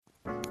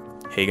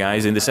Hey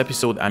guys, in this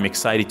episode I'm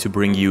excited to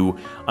bring you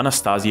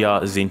Anastasia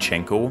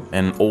Zinchenko,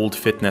 an old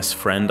fitness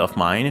friend of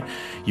mine.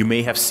 You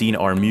may have seen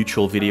our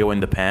mutual video in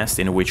the past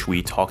in which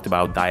we talked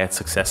about diet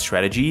success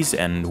strategies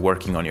and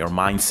working on your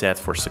mindset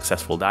for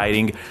successful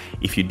dieting.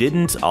 If you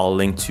didn't, I'll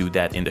link to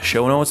that in the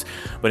show notes.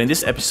 But in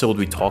this episode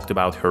we talked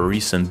about her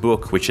recent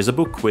book, which is a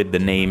book with the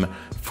name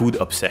Food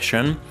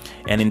Obsession.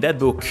 And in that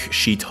book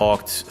she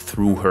talked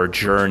through her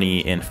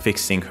journey in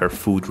fixing her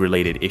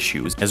food-related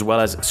issues, as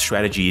well as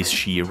strategies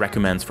she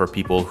recommends for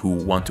people who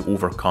want to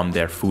overcome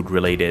their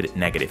food-related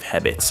negative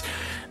habits.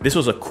 This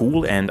was a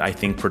cool and I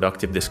think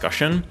productive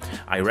discussion.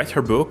 I read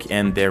her book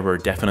and there were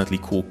definitely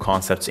cool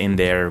concepts in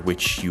there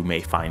which you may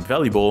find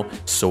valuable,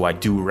 so I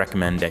do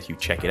recommend that you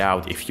check it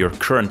out if you're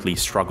currently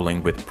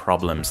struggling with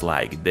problems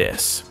like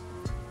this.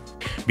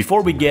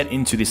 Before we get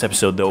into this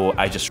episode though,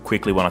 I just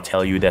quickly want to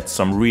tell you that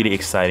some really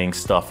exciting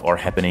stuff are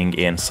happening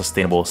in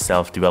sustainable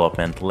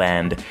self-development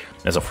land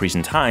as of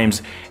recent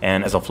times,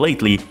 and as of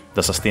lately,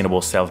 the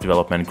Sustainable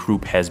Self-Development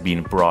Group has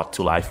been brought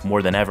to life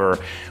more than ever.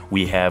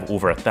 We have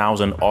over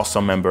 1,000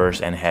 awesome members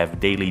and have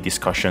daily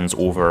discussions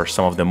over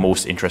some of the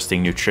most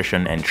interesting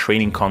nutrition and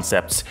training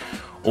concepts.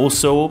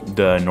 Also,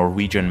 the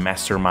Norwegian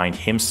mastermind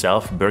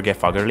himself, Børge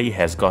Fagerli,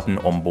 has gotten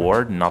on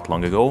board not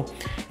long ago,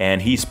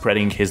 and he's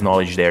spreading his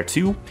knowledge there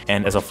too.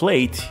 And as of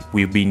late,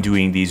 we've been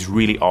doing these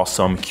really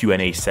awesome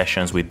Q&A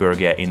sessions with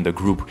Børge in the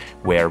group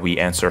where we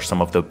answer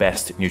some of the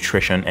best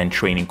nutrition and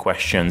training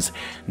questions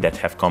that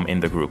have come in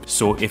the group.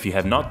 So if you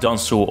have not done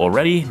so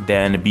already,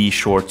 then be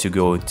sure to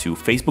go to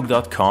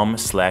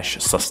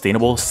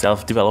facebook.com/sustainable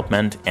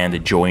self-development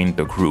and join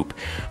the group.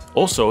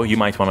 Also, you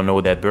might want to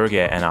know that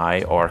Børge and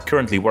I are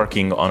currently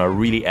working on a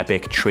really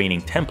epic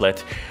training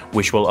template,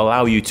 which will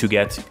allow you to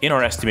get, in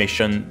our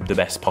estimation, the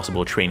best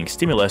possible training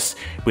stimulus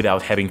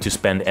without having to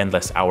spend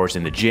endless hours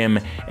in the gym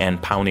and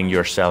pounding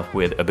yourself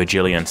with a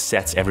bajillion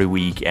sets every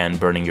week and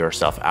burning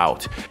yourself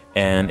out.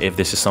 And if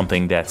this is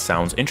something that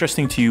sounds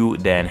interesting to you,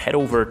 then head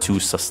over to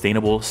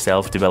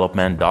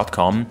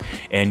sustainableselfdevelopment.com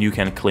and you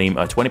can claim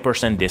a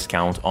 20%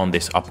 discount on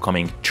this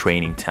upcoming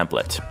training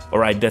template. All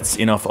right, that's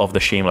enough of the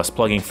shameless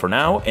plugging for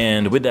now.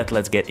 And with that,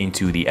 let's get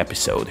into the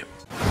episode.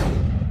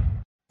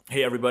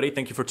 Hey everybody,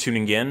 thank you for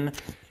tuning in.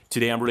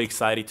 Today I'm really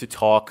excited to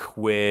talk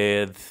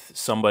with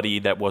somebody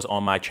that was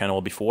on my channel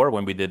before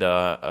when we did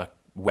a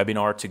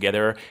webinar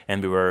together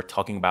and we were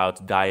talking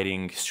about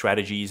dieting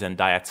strategies and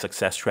diet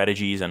success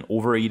strategies and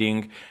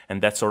overeating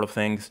and that sort of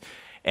things.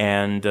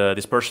 And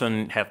this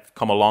person have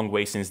come a long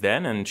way since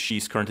then, and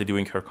she's currently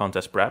doing her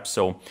contest prep.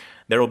 So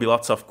there will be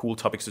lots of cool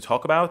topics to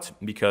talk about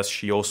because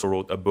she also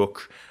wrote a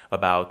book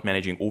about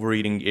managing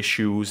overeating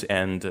issues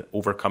and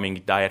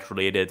overcoming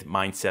diet-related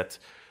mindset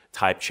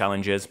type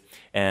challenges.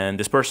 And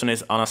this person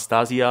is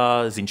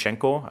Anastasia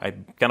Zinchenko. I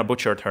kind of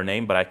butchered her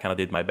name, but I kind of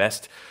did my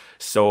best.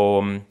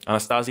 So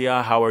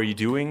Anastasia, how are you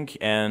doing?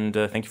 And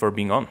thank you for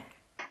being on.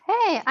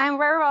 Hey, I'm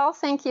very well,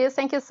 thank you.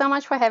 Thank you so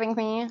much for having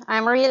me.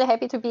 I'm really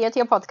happy to be at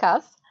your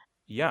podcast.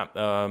 Yeah,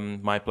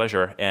 my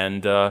pleasure.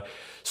 And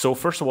so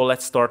first of all,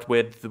 let's start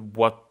with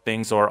what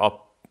things are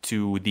up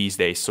to these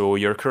days. So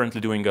you're currently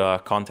doing a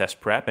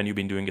contest prep and you've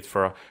been doing it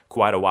for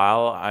quite a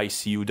while. I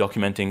see you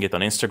documenting it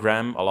on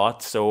Instagram a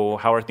lot. So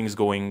how are things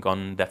going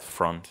on that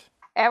front?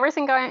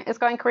 Everything is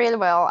going really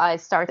well. I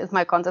started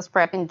my contest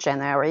prep in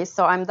January.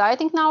 So I'm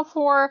dieting now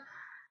for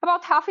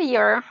about half a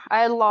year.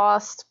 I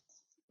lost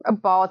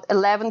about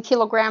 11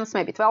 kilograms,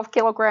 maybe 12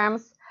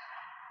 kilograms.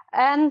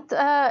 And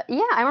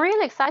I'm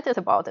really excited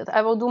about it.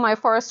 I will do my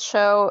first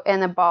show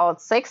in about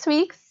 6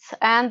 weeks.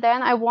 And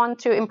then I want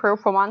to improve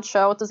from one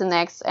show to the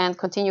next and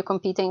continue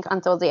competing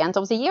until the end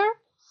of the year.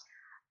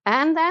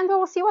 And then we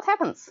will see what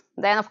happens.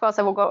 Then, of course,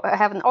 I will go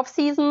have an off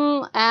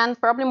season and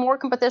probably more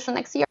competition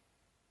next year.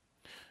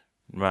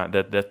 Right,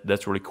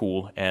 that's really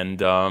cool. And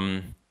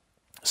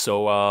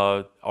so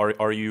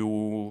are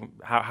you?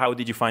 How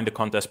did you find the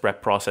contest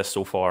prep process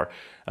so far?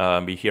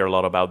 We hear a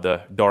lot about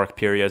the dark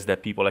periods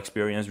that people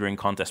experience during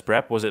contest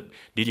prep.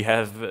 Did you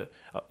have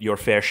your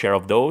fair share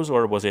of those,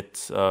 or was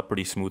it a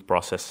pretty smooth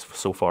process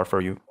so far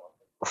for you?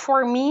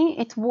 For me,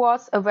 it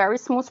was a very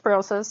smooth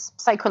process,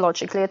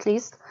 psychologically at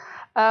least.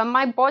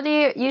 My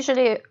body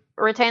usually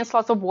retains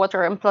lots of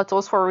water and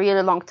plateaus for a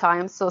really long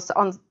time. So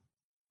on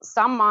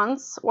some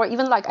months, or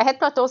even like I had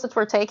plateaus that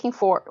were taking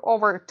for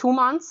over 2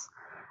 months.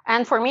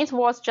 And for me, it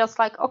was just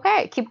like,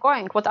 okay, keep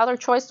going. What other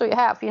choice do you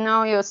have?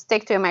 You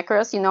stick to your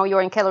macros,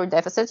 you're in calorie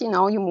deficit,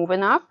 you move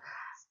enough.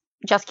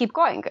 Just keep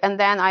going. And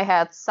then I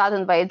had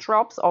sudden weight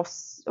drops of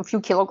a few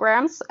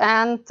kilograms.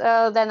 And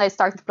then I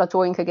started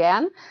plateauing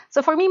again.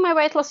 So for me, my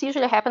weight loss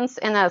usually happens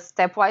in a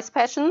stepwise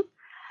pattern.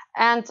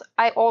 And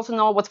I also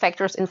know what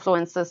factors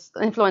influence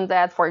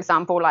that. For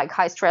example, like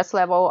high stress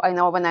level. I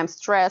know when I'm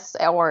stressed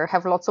or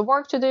have lots of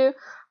work to do,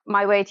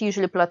 my weight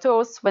usually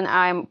plateaus. When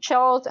I'm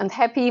chilled and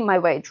happy, my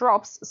weight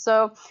drops.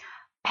 So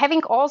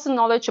having all the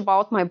knowledge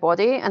about my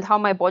body and how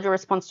my body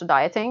responds to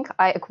dieting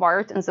I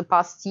acquired in the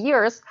past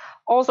years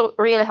also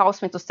really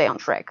helps me to stay on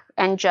track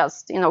and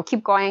just,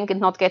 keep going and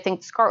not getting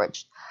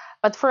discouraged.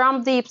 But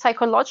from the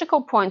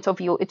psychological point of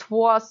view, it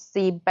was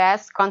the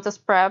best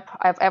contest prep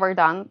I've ever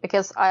done,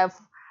 because I've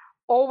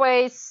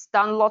always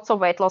done lots of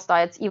weight loss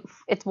diets. If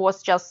it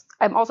was just,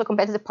 I'm also a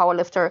competitive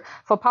powerlifter.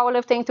 For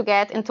powerlifting, to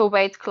get into a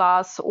weight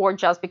class, or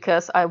just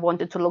because I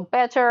wanted to look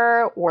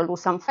better or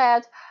lose some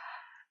fat.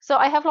 So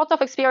I have a lot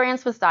of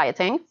experience with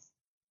dieting.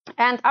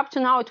 And up to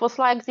now, it was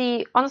like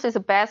honestly the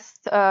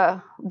best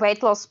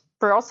weight loss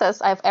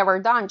process I've ever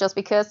done, just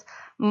because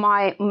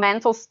my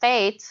mental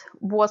state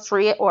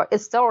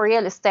is still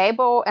really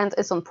stable and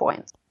is on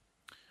point.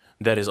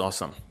 That is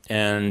awesome.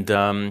 And,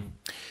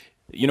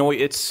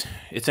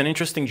 it's an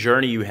interesting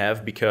journey you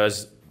have,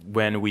 because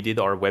when we did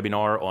our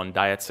webinar on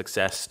diet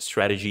success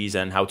strategies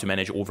and how to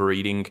manage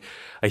overeating,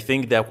 I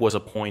think that was a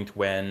point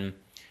when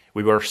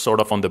we were sort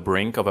of on the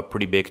brink of a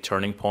pretty big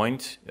turning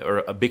point,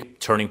 or a big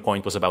turning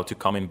point was about to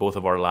come in both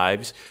of our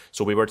lives.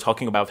 So we were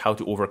talking about how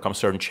to overcome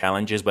certain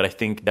challenges, but I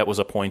think that was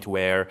a point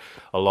where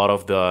a lot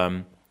of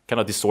the kind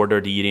of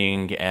disordered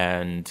eating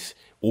and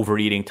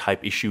overeating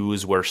type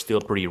issues were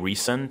still pretty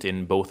recent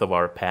in both of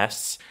our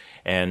pasts.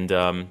 And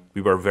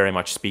we were very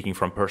much speaking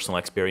from personal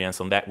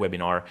experience on that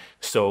webinar.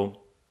 So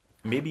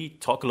maybe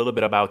talk a little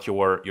bit about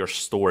your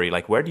story.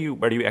 Like, where do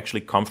you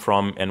actually come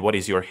from, and what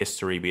is your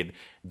history with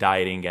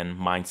dieting and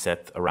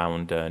mindset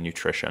around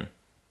nutrition?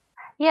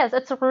 Yes,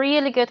 it's a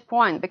really good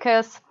point,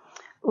 because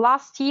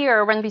last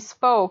year when we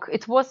spoke,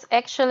 it was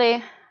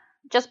actually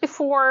just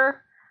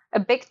before a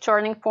big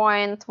turning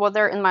point was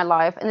there in my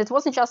life. And it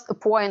wasn't just a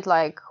point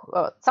like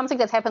something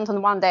that happened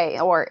in one day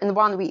or in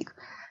 1 week.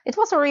 It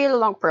was a really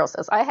long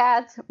process. I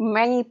had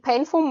many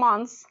painful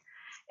months.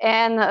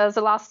 And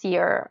the last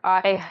year,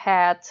 I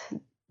had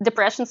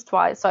depressions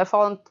twice. So I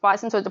fallen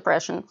twice into a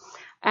depression.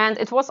 And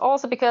it was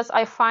also because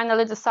I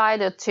finally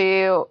decided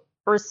to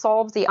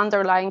resolve the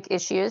underlying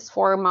issues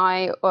for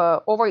my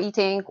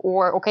overeating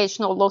or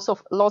occasional loss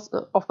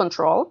of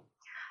control.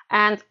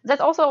 And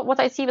that's also what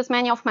I see with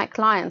many of my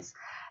clients.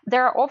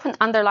 There are often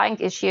underlying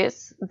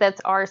issues that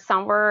are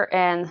somewhere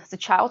in the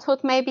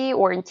childhood maybe,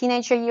 or in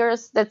teenager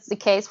years. That's the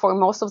case for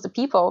most of the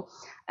people.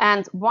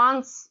 And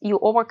once you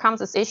overcome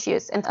these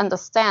issues and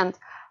understand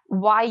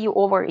why you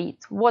overeat,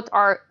 what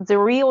are the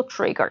real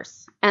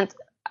triggers? And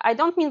I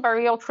don't mean by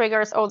real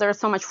triggers, oh, there's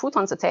so much food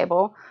on the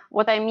table.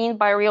 What I mean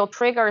by real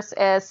triggers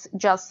is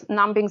just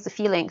numbing the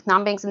feeling,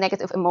 numbing the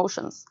negative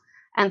emotions.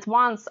 And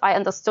once I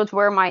understood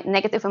where my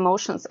negative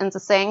emotions and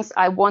the things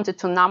I wanted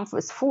to numb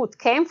with food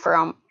came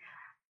from,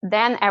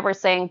 then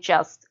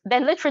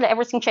literally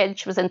everything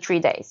changed within 3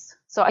 days.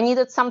 So I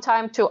needed some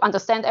time to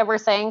understand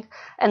everything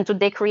and to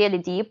dig really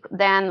deep.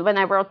 Then when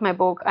I wrote my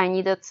book, I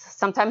needed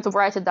some time to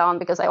write it down,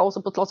 because I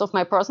also put lots of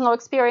my personal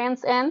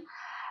experience in.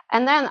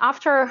 And then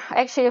after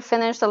I actually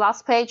finished the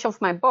last page of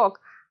my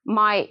book,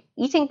 my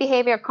eating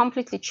behavior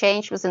completely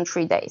changed within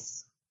 3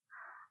 days.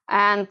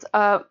 And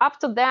up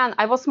to then,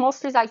 I was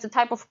mostly like the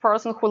type of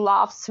person who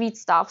loves sweet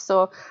stuff.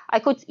 So I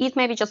could eat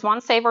maybe just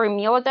one savory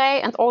meal a day,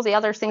 and all the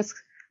other things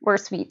were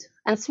sweet.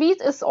 And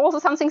sweet is also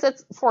something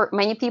that for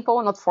many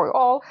people, not for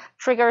all,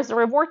 triggers a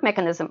reward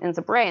mechanism in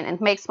the brain and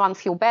makes one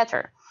feel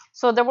better.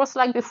 So there was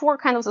like before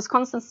kind of this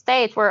constant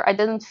state where I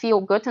didn't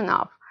feel good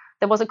enough.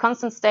 There was a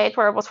constant state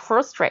where I was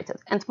frustrated.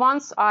 And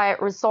once I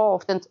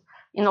resolved and,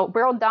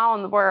 brought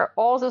down where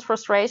all this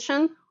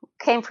frustration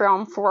came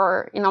from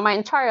for, my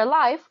entire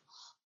life,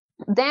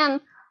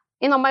 then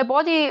my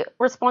body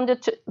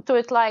responded to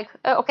it like,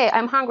 okay,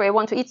 I'm hungry. I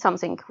want to eat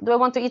something. Do I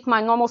want to eat my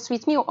normal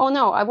sweet meal? Oh,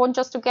 no, I want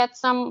just to get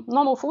some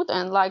normal food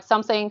in, like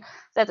something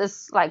that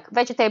is like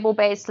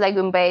vegetable-based,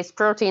 legume-based,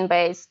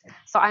 protein-based.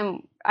 So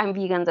I'm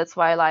vegan. That's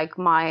why like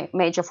my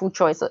major food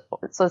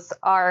choices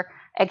are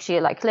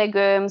actually like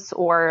legumes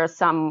or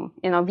some,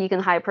 vegan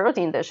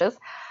high-protein dishes.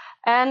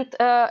 And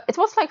it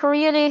was like a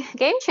really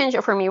game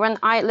changer for me when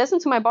I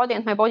listened to my body,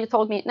 and my body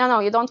told me, no,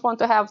 you don't want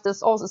to have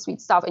all the sweet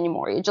stuff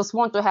anymore. You just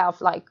want to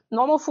have like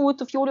normal food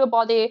to fuel your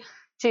body,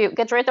 to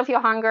get rid of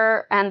your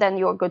hunger, and then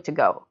you're good to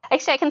go.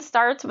 Actually, I can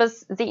start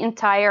with the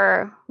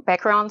entire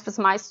background with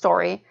my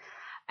story.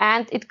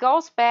 And it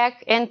goes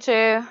back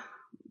into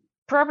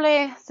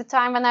probably the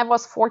time when I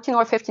was 14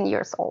 or 15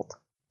 years old.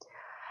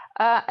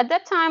 At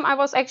that time, I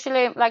was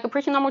actually like a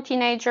pretty normal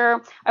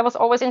teenager. I was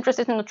always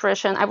interested in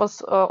nutrition. I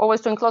was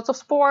always doing lots of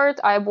sport.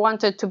 I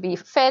wanted to be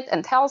fit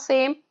and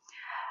healthy.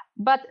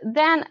 But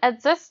then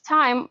at this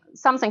time,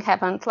 something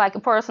happened. Like a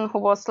person who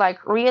was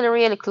like really,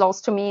 really close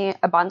to me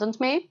abandoned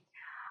me.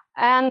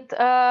 And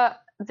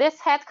this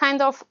had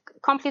kind of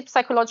complete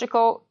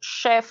psychological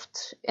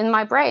shift in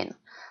my brain.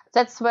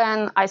 That's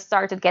when I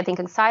started getting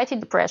anxiety,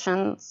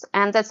 depressions,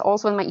 and that's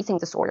also when my eating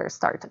disorder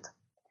started.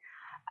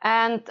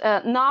 And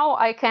now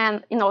I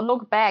can,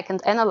 look back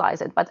and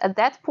analyze it. But at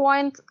that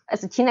point,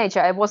 as a teenager,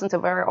 I wasn't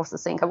aware of the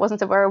thing. I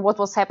wasn't aware of what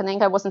was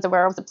happening. I wasn't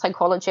aware of the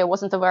psychology. I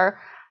wasn't aware,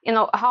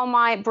 how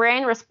my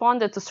brain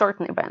responded to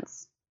certain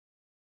events.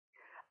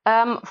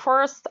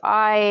 First,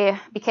 I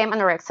became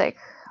anorexic.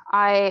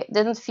 I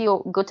didn't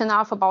feel good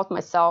enough about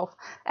myself.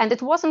 And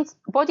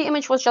body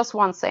image was just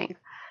one thing.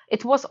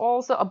 It was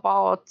also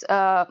about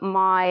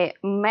my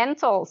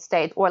mental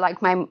state, or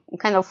like my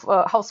kind of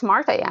how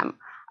smart I am.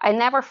 I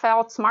never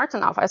felt smart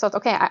enough. I thought,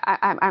 okay,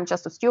 I'm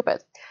just too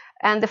stupid.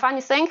 And the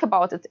funny thing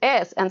about it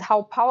is, and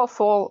how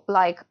powerful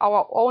like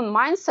our own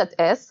mindset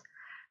is,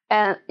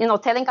 and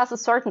telling us a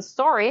certain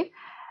story.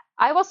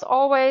 I was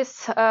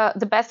always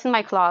the best in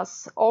my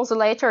class. Also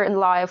later in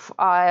life,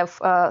 I've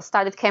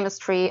studied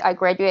chemistry. I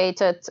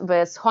graduated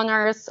with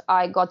honors.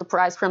 I got the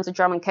prize from the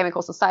German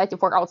Chemical Society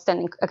for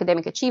outstanding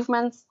academic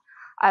achievements.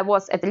 I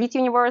was at elite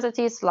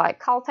universities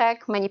like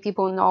Caltech, many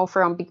people know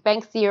from Big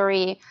Bang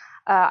Theory.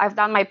 I've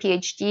done my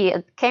PhD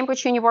at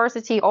Cambridge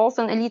University,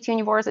 also an elite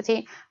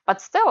university,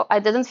 but still I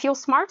didn't feel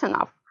smart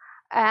enough.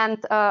 And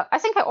I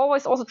think I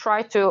always also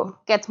tried to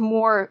get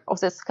more of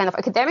this kind of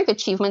academic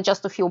achievement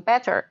just to feel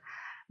better.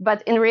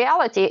 But in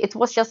reality, it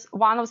was just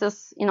one of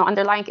these,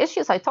 underlying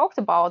issues I talked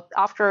about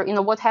after,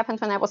 what happened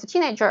when I was a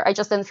teenager. I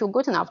just didn't feel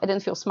good enough. I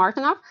didn't feel smart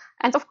enough.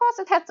 And of course,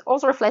 it had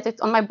also reflected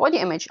on my body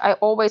image. I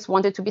always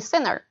wanted to be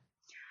thinner.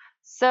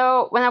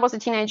 So when I was a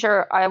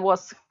teenager, I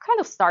was kind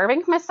of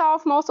starving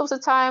myself most of the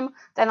time.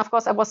 Then, of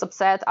course, I was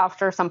upset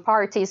after some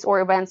parties or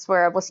events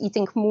where I was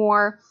eating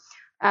more.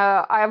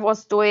 I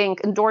was doing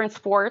endurance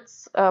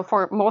sports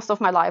for most of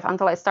my life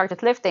until I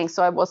started lifting.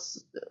 So I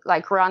was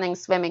like running,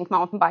 swimming,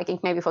 mountain biking,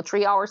 maybe for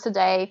 3 hours a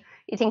day,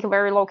 eating a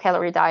very low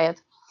calorie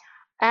diet.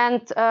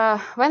 And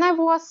when I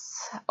was,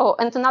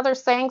 and another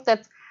thing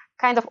that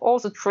kind of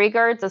also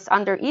triggered this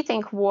under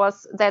eating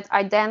was that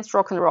I danced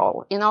rock and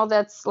roll.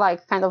 That's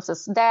like kind of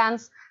this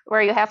dance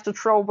where you have to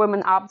throw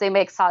women up, they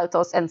make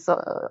saltos and so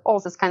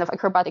all this kind of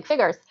acrobatic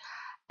figures.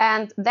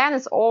 And then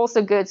it's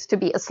also good to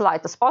be as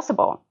light as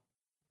possible.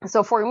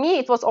 So for me,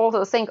 it was also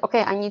the thing,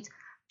 okay, I need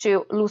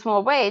to lose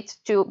more weight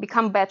to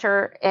become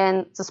better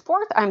in the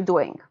sport I'm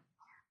doing.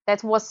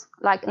 That was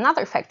like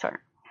another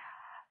factor.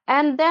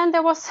 And then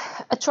there was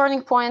a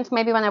turning point,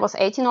 maybe when I was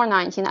 18 or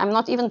 19. I'm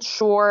not even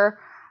sure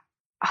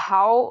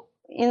how,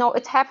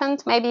 it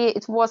happened. Maybe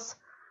it was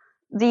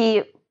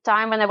the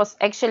time when I was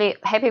actually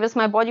happy with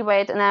my body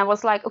weight. And I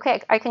was like,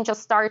 okay, I can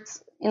just start,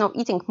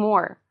 eating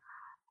more.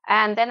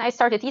 And then I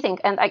started eating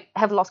and I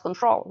have lost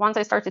control. Once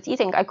I started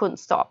eating, I couldn't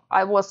stop.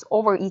 I was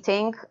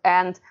overeating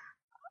and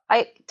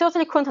I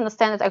totally couldn't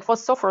understand it. I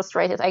was so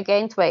frustrated. I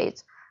gained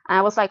weight. And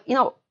I was like,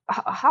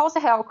 how the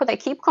hell could I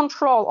keep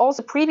control all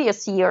the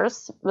previous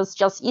years with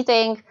just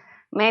eating?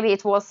 Maybe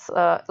it was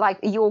like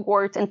a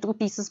yogurt and 2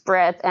 pieces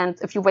bread and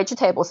a few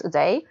vegetables a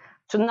day,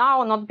 to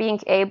now not being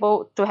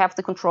able to have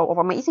the control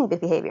over my eating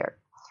behavior.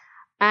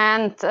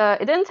 And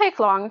it didn't take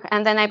long,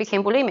 and then I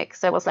became bulimic.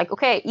 So I was like,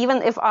 okay,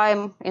 even if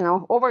I'm,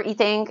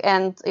 overeating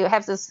and you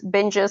have these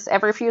binges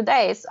every few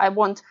days, I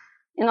want,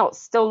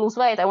 still lose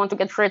weight. I want to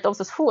get rid of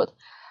this food.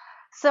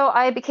 So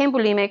I became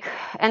bulimic,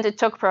 and it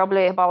took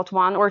probably about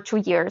 1 or 2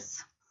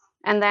 years.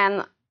 And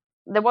then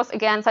there was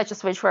again such a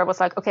switch where I was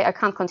like, okay, I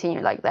can't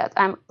continue like that.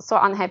 I'm so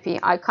unhappy.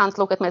 I can't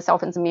look at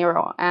myself in the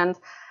mirror. And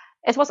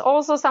it was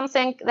also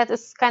something that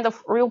is kind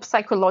of real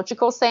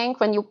psychological thing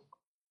when you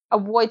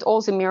avoid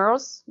all the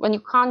mirrors, when you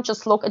can't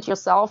just look at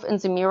yourself in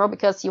the mirror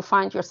because you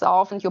find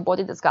yourself and your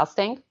body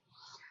disgusting.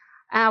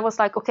 And I was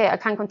like, okay, I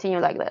can't continue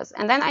like this.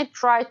 And then I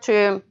tried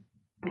to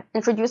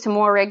introduce a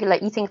more regular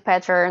eating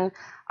pattern.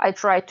 I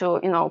tried to,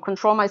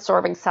 control my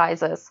serving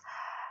sizes.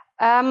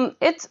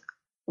 It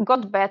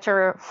got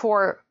better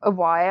for a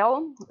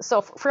while.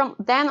 So from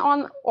then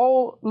on,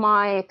 all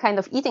my kind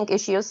of eating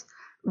issues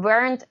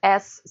weren't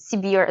as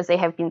severe as they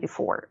have been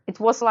before. It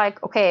was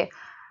like, okay,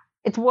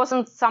 it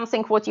wasn't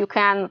something what you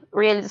can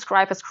really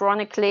describe as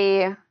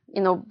chronically,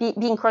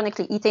 being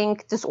chronically eating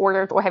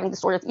disordered or having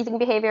disordered eating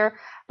behavior.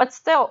 But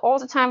still, all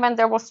the time when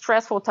there was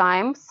stressful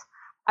times,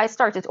 I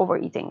started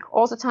overeating.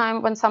 All the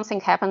time when something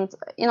happened,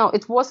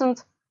 it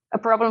wasn't a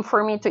problem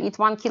for me to eat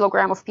 1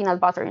 kilogram of peanut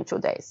butter in 2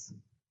 days.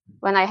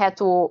 When I had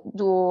to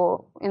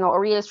do, a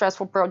really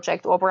stressful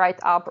project or write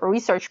up a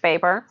research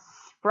paper,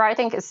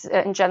 writing is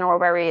in general a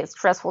very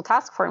stressful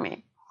task for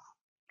me.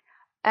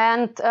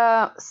 And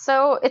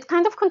so it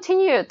kind of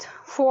continued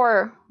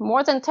for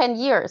more than 10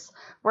 years,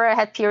 where I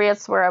had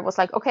periods where I was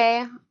like,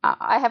 okay,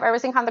 I have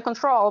everything under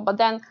control. But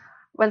then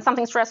when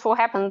something stressful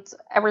happened,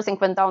 everything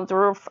went down the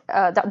roof.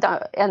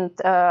 And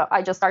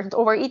I just started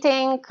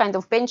overeating, kind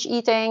of binge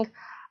eating.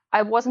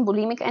 I wasn't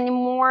bulimic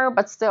anymore,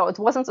 but still, it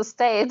wasn't a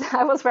state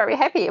I was very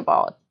happy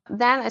about.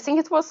 Then I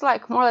think it was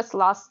like more or less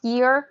last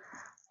year,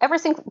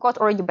 everything got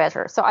already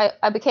better. So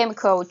I became a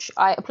coach.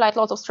 I applied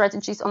lots of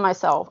strategies on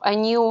myself. I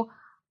knew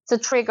the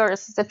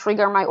triggers that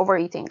trigger my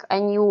overeating. I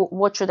knew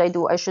what should I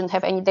do. I shouldn't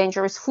have any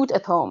dangerous food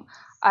at home.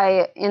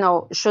 I,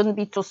 shouldn't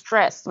be too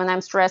stressed. When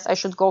I'm stressed, I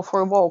should go for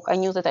a walk. I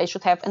knew that I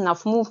should have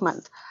enough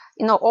movement.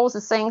 All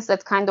the things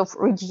that kind of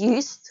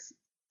reduced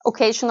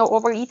occasional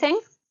overeating.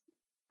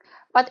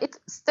 But it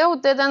still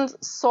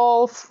didn't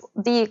solve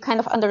the kind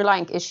of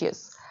underlying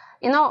issues.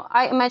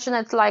 I imagine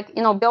it like,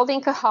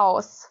 building a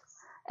house.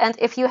 And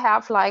if you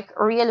have like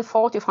a really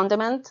faulty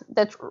fundament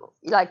that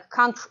like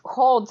can't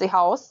hold the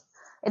house,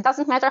 it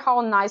doesn't matter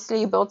how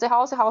nicely you build the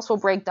house will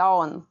break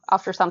down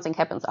after something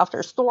happens, after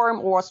a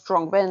storm or a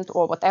strong wind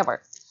or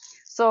whatever.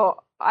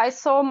 So I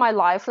saw my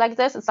life like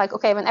this. It's like,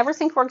 okay, when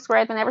everything works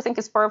great, when everything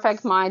is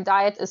perfect, my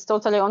diet is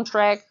totally on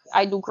track,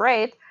 I do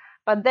great.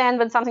 But then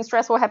when something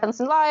stressful happens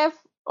in life,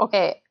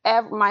 okay,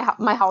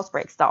 my house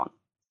breaks down.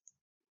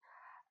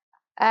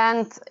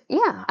 And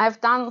yeah,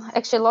 I've done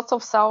actually lots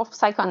of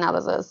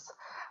psychoanalysis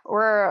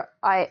where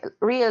I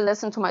really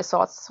listen to my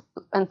thoughts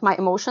and my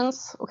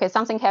emotions. Okay,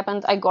 something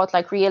happened, I got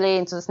like really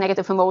into this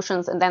negative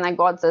emotions, and then I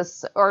got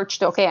this urge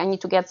to, okay, I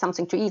need to get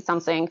something to eat,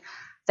 something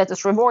that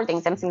is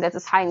rewarding, something that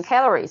is high in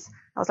calories.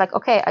 I was like,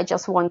 okay, I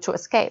just want to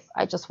escape.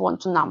 I just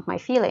want to numb my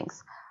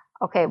feelings.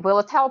 Okay, will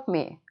it help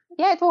me?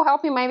 Yeah, it will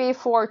help me maybe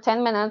for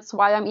 10 minutes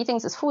while I'm eating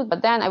this food,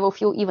 but then I will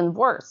feel even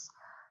worse.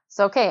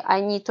 So, okay, I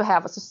need to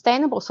have a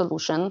sustainable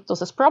solution to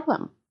this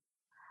problem.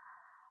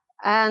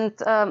 And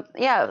so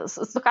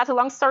to cut a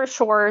long story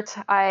short,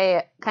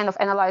 I kind of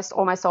analyzed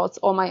all my thoughts,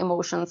 all my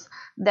emotions,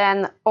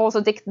 then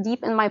also dig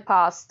deep in my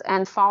past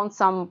and found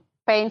some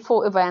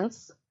painful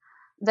events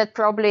that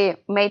probably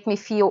made me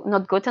feel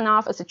not good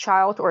enough as a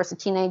child or as a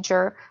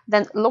teenager.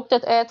 Then looked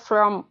at it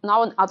from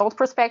now an adult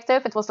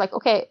perspective. It was like,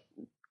 okay,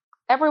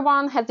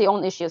 everyone had their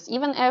own issues.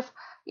 Even if,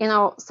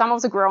 some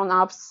of the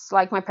grown-ups,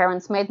 like my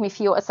parents, made me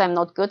feel as I'm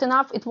not good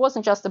enough, it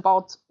wasn't just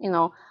about,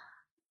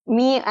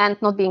 me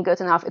and not being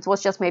good enough. It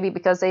was just maybe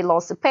because they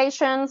lost the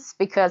patience,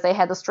 because they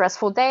had a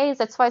stressful day.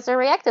 That's why they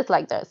reacted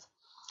like this.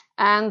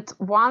 And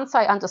once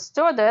I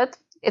understood it,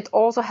 it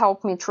also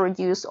helped me to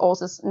reduce all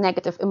these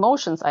negative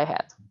emotions I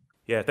had.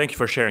 Yeah, thank you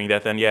for sharing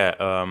that. And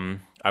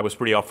I was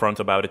pretty upfront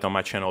about it on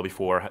my channel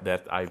before,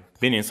 that I've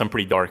been in some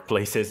pretty dark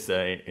places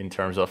in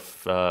terms of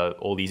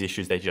all these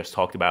issues that you just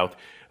talked about.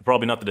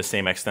 Probably not to the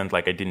same extent,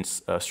 like I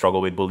didn't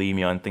struggle with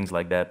bulimia and things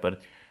like that,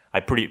 but I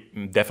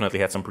definitely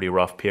had some pretty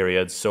rough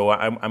periods. So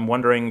I'm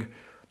wondering,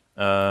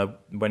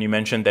 when you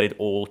mentioned that it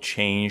all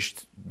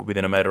changed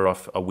within a matter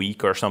of a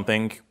week or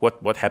something,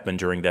 what happened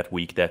during that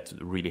week that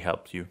really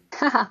helped you?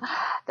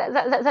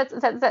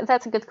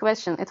 That's a good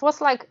question. It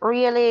was like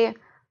really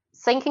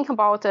thinking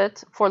about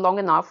it for long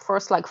enough,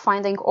 first like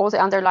finding all the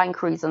underlying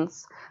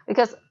reasons.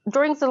 Because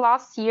during the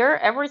last year,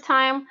 every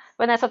time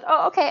when I thought,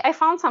 oh, okay, I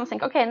found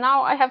something. Okay,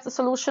 now I have the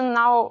solution.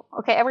 Now,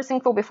 okay,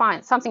 everything will be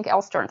fine. Something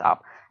else turned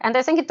up. And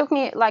I think it took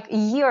me like a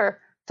year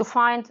to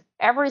find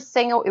every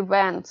single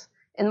event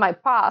in my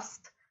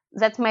past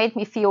that made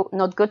me feel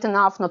not good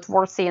enough, not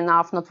worthy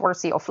enough, not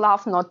worthy of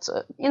love, not,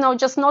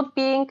 just not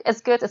being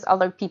as good as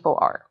other people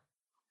are.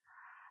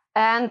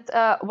 And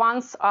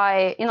once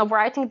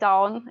writing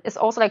down is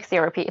also like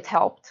therapy. It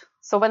helped.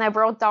 So when I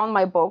wrote down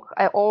my book,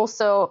 I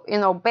also,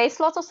 based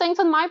lots of things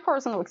on my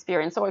personal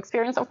experience or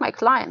experience of my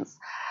clients.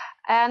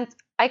 And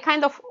I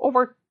kind of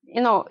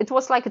it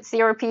was like a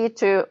therapy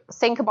to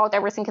think about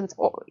everything and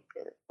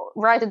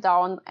write it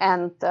down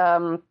and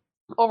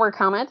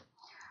overcome it.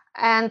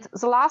 And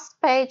the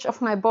last page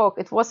of my book,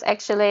 it was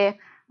actually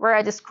where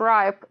I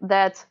describe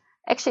that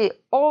actually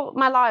all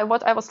my life,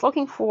 what I was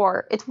looking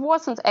for, it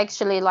wasn't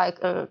actually like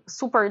a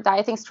super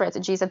dieting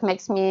strategy that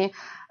makes me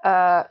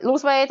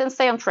lose weight and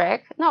stay on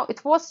track. No,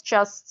 it was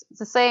just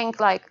the thing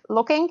like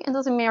looking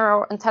into the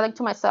mirror and telling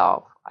to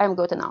myself, I'm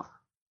good enough.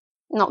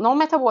 No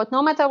matter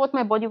what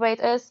my body weight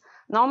is,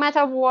 no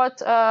matter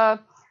what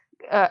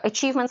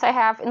achievements I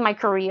have in my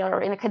career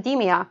or in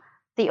academia,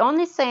 the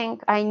only thing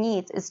I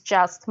need is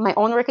just my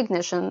own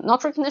recognition,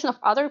 not recognition of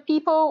other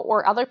people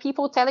or other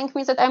people telling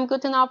me that I'm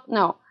good enough.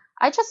 No,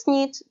 I just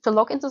need to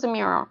look into the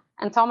mirror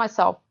and tell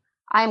myself,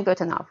 I am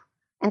good enough.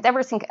 And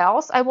everything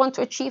else I want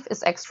to achieve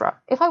is extra.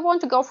 If I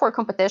want to go for a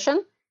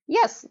competition,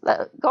 yes,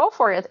 go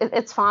for it.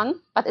 It's fun,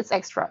 but it's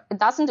extra. It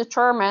doesn't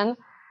determine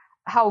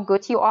how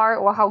good you are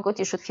or how good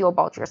you should feel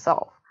about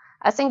yourself.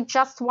 I think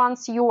just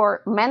once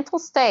your mental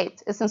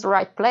state is in the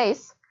right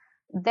place,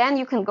 then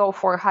you can go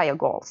for higher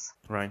goals.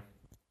 Right.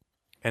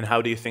 And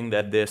how do you think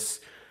that this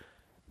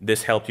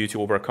helped you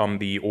to overcome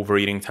the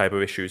overeating type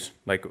of issues?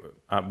 Like,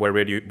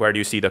 where do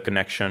you see the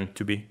connection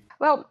to be?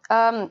 Well,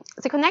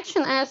 the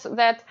connection is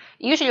that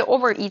usually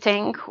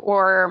overeating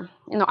or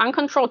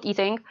uncontrolled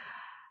eating,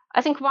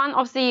 I think one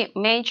of the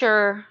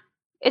major,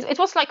 it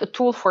was like a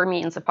tool for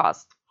me in the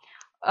past.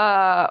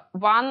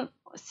 One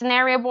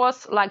scenario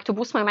was like to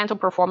boost my mental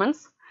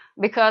performance,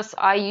 because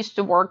I used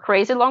to work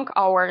crazy long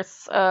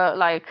hours,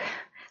 like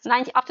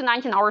up to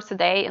 19 hours a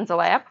day in the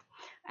lab.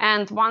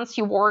 And once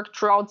you work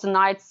throughout the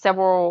night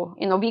several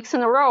weeks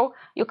in a row,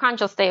 you can't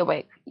just stay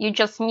awake. You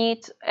just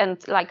need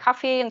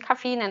caffeine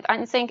and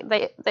anything.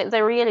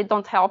 They really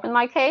don't help in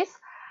my case.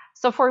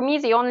 So for me,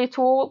 the only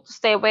tool to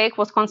stay awake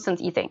was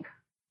constant eating.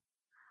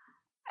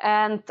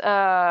 And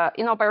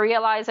by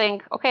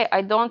realizing, okay,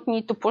 I don't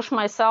need to push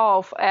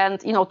myself and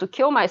to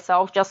kill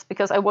myself just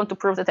because I want to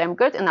prove that I'm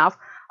good enough.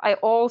 I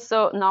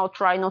also now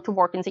try not to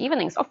work in the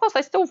evenings. Of course,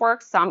 I still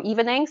work some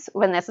evenings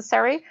when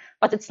necessary,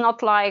 but it's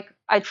not like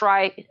I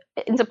try.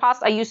 In the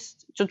past, I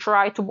used to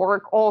try to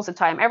work all the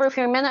time. Every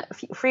 3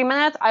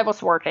 minutes, I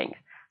was working.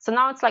 So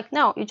now it's like,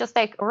 no, you just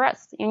take a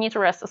rest. You need to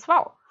rest as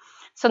well.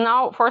 So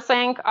now, first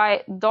thing,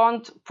 I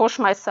don't push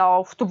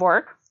myself to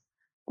work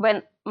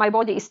when my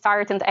body is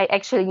tired and I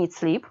actually need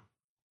sleep.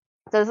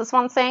 This is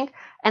one thing.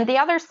 And the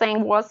other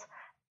thing was,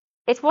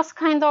 it was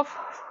kind of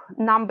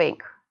numbing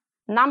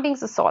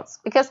the thoughts.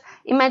 Because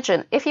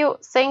imagine if you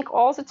think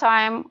all the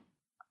time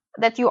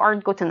that you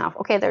aren't good enough.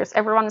 Okay, there's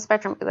everyone is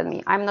better than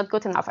me. I'm not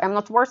good enough. I'm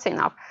not worthy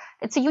enough.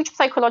 It's a huge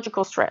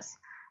psychological stress.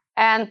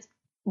 And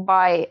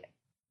by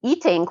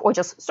eating or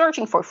just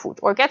searching for food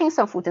or getting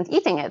some food and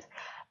eating it,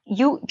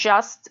 you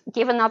just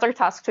give another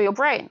task to your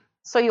brain.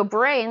 So your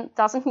brain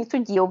doesn't need to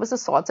deal with the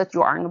thought that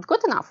you are not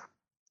good enough.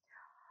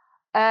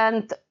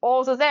 And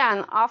also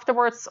then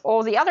afterwards,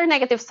 all the other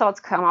negative thoughts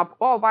come up.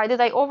 Oh, why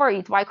did I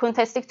overeat? Why couldn't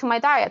I stick to my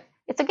diet?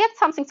 It's again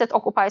something that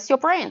occupies your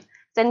brain.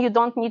 Then you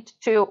don't need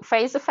to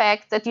face the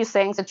fact that you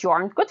think that you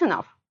aren't good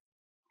enough.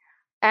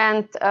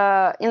 And,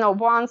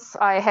 once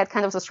I had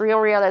kind of this real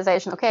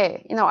realization,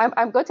 okay,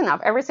 I'm good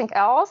enough. Everything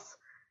else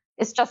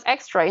is just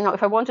extra.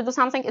 If I want to do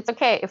something, it's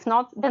okay. If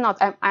not, then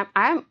not.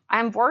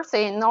 I'm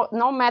worthy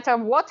no matter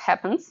what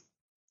happens.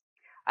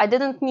 I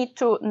didn't need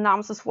to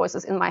numb these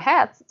voices in my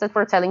head that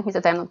were telling me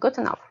that I'm not good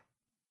enough.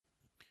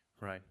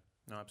 Right.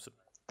 No,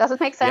 absolutely. Does it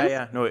make sense?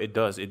 Yeah. No, it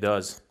does. It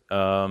does.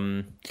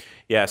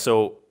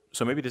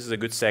 So maybe this is a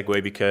good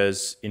segue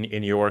because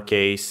in your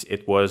case,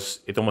 it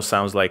almost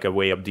sounds like a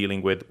way of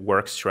dealing with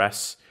work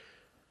stress,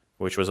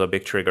 which was a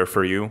big trigger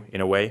for you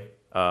in a way.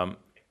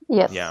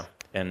 Yes. Yeah.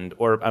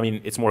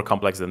 It's more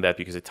complex than that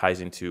because it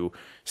ties into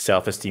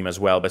self-esteem as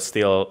well, but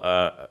still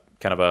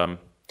the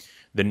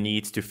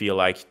need to feel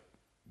like,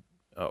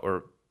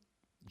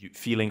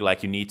 feeling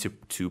like you need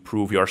to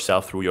prove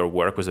yourself through your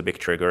work was a big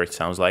trigger, it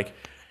sounds like.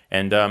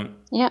 And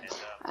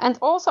and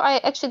also I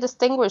actually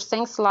distinguish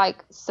things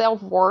like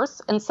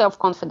self-worth and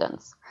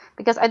self-confidence,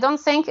 because I don't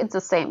think it's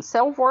the same.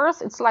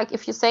 Self-worth, it's like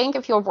if you think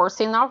if you're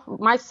worthy enough.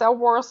 My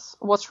self-worth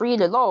was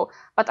really low,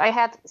 but I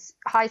had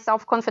high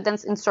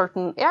self-confidence in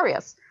certain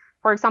areas.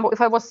 For example,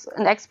 if I was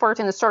an expert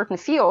in a certain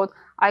field,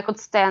 I could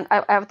stand.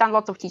 I've done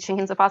lots of teaching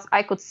in the past.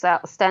 I could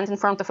stand in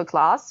front of a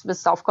class with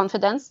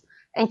self-confidence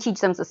and teach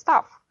them the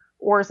stuff.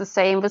 Or the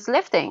same with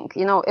lifting.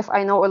 If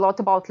I know a lot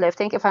about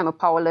lifting, if I'm a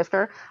power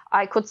lifter,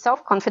 I could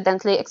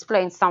self-confidently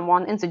explain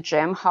someone in the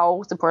gym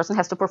how the person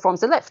has to perform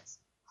the lifts.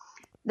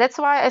 That's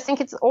why I think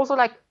it's also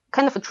like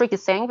kind of a tricky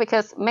thing,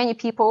 because many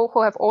people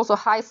who have also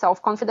high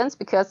self-confidence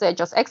because they're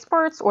just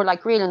experts or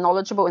like really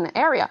knowledgeable in an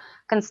area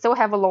can still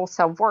have a low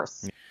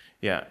self-worth.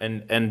 Yeah,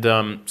 and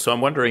so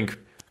I'm wondering,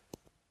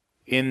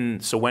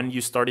 so when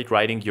you started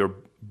writing your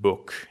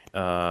book,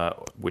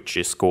 which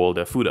is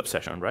called Food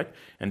Obsession, right?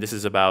 And this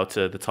is about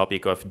the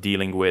topic of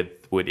dealing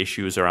with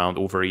issues around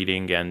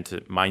overeating and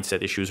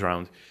mindset issues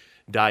around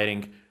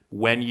dieting.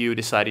 When you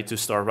decided to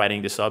start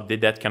writing this up,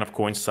 did that kind of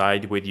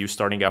coincide with you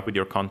starting out with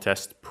your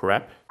contest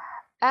prep?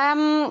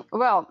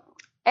 Well,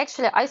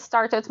 actually, I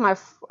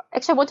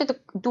wanted to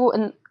do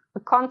a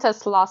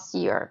contest last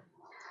year.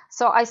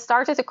 So I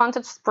started a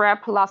contest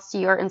prep last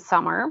year in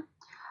summer.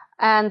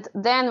 And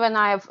then when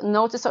I've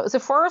noticed, so the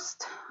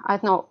first,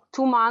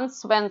 2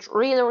 months went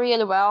really,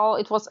 really well.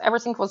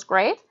 Everything was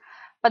great.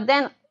 But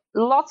then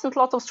lots and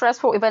lots of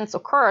stressful events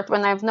occurred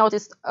when I've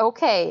noticed,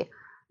 okay,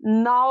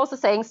 now the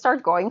things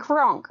start going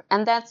wrong.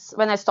 And that's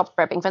when I stopped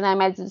prepping. When I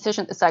made the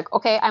decision, it's like,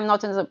 okay, I'm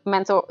not in the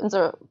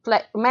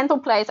mental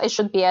place I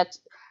should be at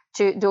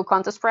to do a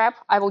contest prep.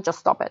 I will just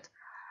stop it.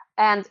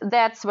 And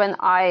that's when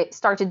I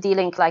started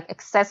dealing like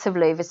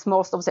excessively with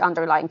most of the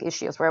underlying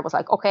issues, where I was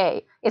like,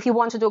 okay, if you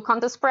want to do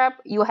contest prep,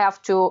 you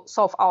have to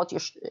solve out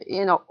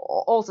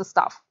all the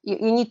stuff.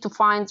 You need to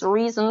find the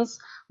reasons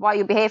why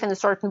you behave in a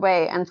certain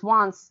way. And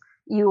once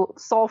you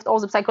solved all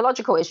the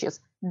psychological issues,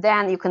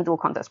 then you can do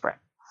contest prep.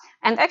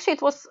 And actually,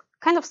 it was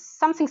kind of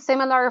something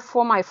similar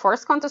for my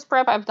first contest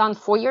prep I've done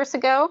 4 years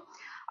ago.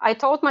 I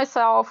told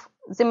myself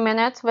the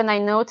minute when I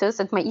noticed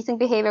that my eating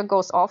behavior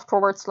goes off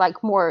towards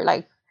like more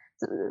like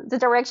the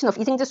direction of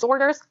eating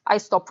disorders, I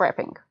stop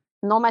prepping,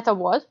 no matter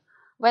what.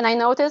 When I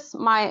notice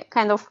my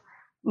kind of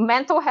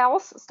mental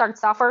health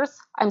suffers,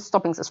 I'm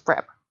stopping this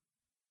prep.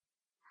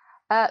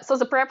 So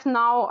the prep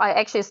now, I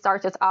actually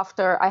started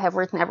after I have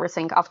written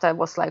everything, after I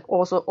was like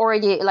also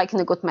already like in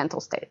a good mental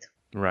state.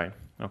 Right.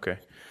 Okay.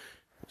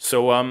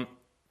 So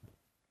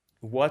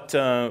what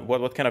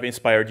kind of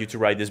inspired you to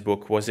write this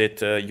book? Was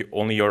it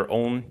only your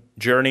own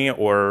journey,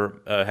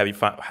 or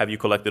have you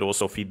collected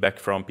also feedback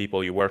from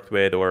people you worked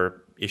with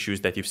or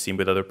issues that you've seen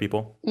with other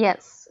people?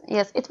 Yes.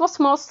 It was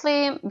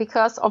mostly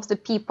because of the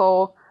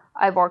people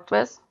I worked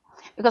with,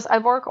 because I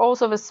work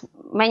also with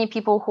many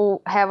people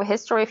who have a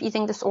history of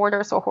eating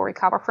disorders or who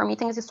recover from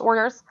eating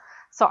disorders.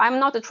 So I'm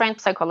not a trained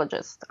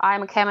psychologist.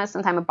 I'm a chemist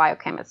and I'm a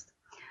biochemist.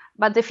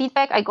 But the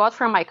feedback I got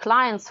from my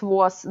clients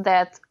was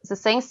that the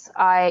things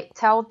I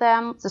tell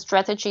them, the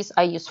strategies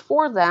I use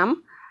for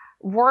them,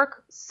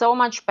 work so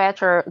much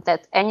better than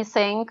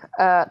anything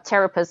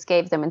therapists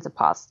gave them in the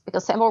past,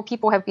 because several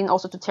people have been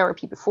also to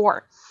therapy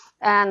before.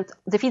 And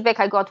the feedback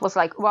I got was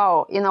like,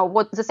 wow,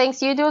 what the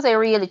things you do, they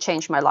really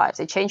changed my life.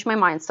 They changed my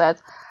mindset.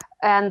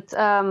 And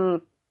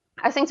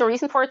I think the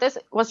reason for this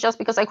was just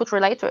because I could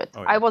relate to it.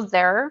 Oh, yeah. I was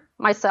there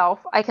myself.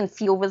 I can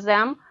feel with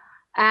them.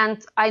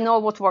 And I know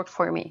what worked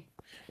for me.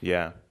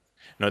 Yeah.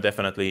 No,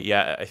 definitely.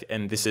 Yeah.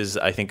 And this is,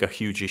 I think, a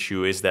huge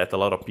issue is that a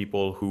lot of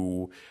people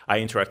who I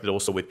interacted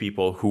also with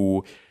people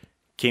who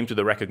came to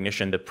the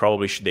recognition that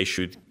probably they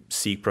should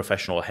seek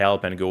professional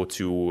help and go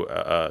to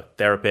a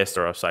therapist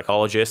or a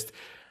psychologist.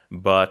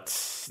 But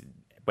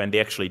when they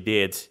actually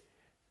did,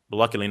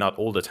 luckily not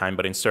all the time,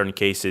 but in certain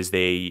cases,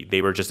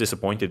 they were just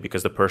disappointed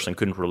because the person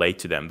couldn't relate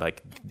to them.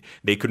 Like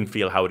they couldn't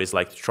feel how it is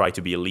like to try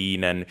to be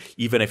lean. And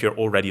even if you're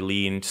already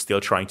lean,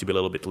 still trying to be a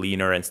little bit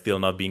leaner and still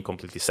not being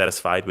completely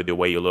satisfied with the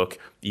way you look,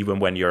 even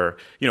when you're,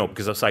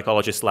 because a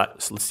psychologist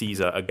sees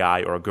a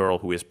guy or a girl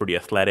who is pretty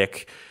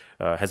athletic,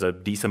 has a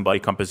decent body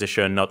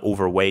composition, not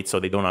overweight,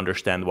 so they don't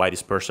understand why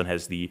this person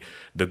has the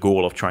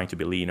goal of trying to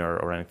be leaner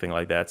or anything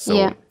like that.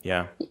 So,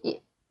 yeah.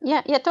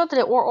 Yeah,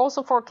 totally. Or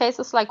also for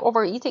cases like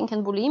overeating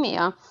and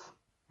bulimia,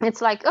 it's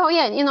like, oh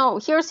yeah,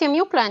 here's your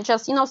meal plan.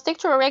 Just stick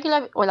to a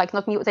regular, or like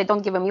not meal. They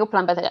don't give a meal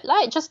plan, but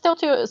just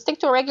stick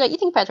to a regular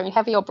eating pattern. You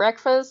have your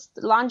breakfast,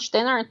 lunch,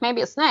 dinner, and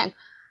maybe a snack.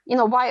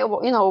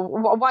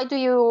 Why do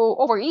you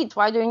overeat?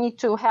 Why do you need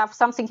to have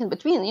something in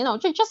between?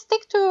 Just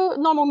stick to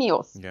normal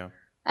meals. Yeah.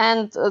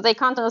 And they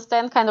can't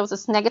understand kind of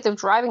this negative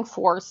driving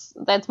force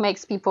that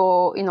makes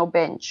people,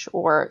 binge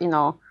or,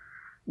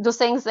 do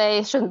things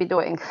they shouldn't be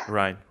doing.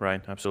 Right,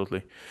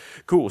 absolutely.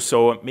 Cool.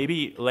 So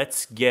maybe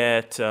let's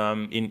get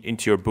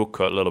into your book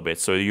a little bit.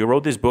 So you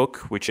wrote this book,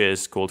 which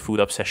is called Food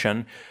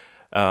Obsession.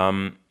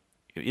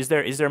 Is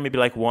there maybe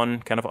like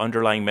one kind of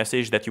underlying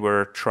message that you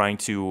were trying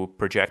to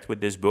project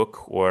with this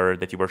book, or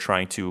that you were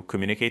trying to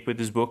communicate with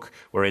this book,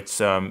 or is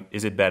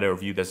it better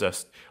viewed as a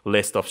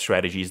list of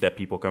strategies that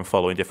people can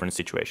follow in different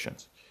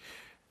situations?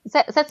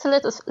 That's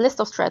a list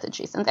of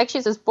strategies, and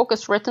actually this book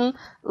is written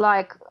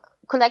like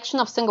collection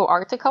of single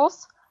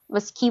articles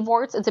with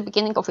keywords at the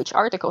beginning of each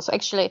article. So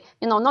actually,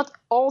 not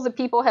all the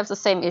people have the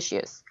same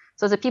issues.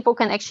 So the people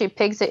can actually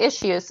pick the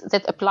issues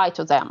that apply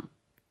to them.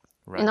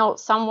 Right.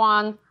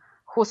 Someone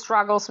who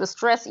struggles with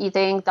stress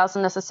eating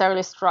doesn't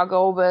necessarily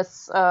struggle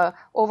with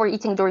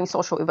overeating during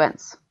social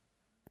events.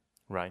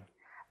 Right.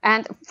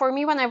 And for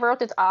me, when I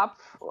wrote it up,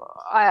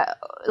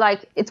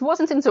 it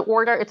wasn't in the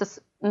order it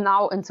is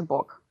now in the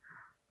book.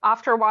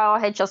 After a while, I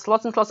had just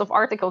lots and lots of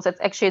articles that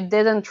actually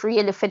didn't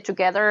really fit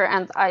together.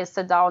 And I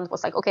sat down and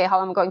was like, okay,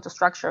 how am I going to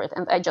structure it?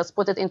 And I just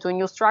put it into a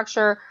new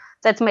structure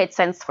that made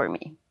sense for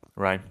me.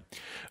 Right.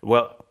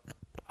 Well,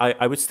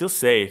 I would still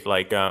say,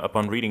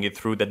 upon reading it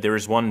through, that there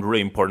is one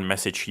really important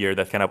message here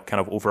that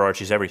kind of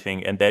overarches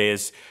everything. And that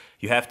is,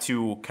 you have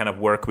to kind of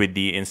work with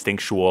the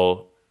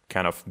instinctual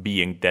kind of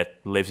being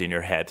that lives in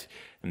your head.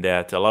 And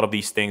that a lot of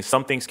these things,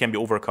 some things can be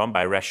overcome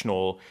by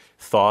rational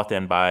thought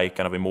and by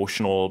kind of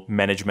emotional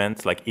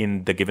management, like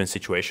in the given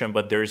situation.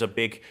 But there is a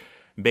big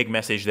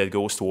message that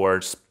goes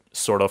towards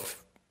sort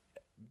of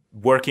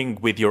working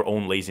with your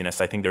own laziness.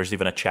 I think there's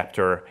even a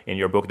chapter in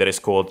your book that is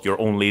called "Your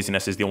Own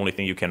Laziness is the Only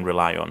Thing You Can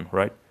Rely On,"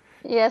 right?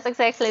 Yes,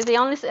 exactly.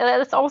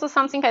 That's also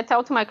something I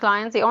tell to my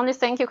clients. The only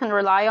thing you can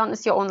rely on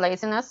is your own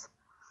laziness.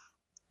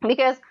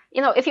 Because,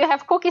 if you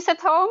have cookies at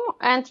home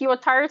and you're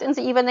tired in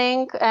the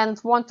evening and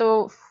want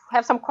to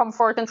have some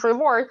comfort and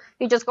reward,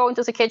 you just go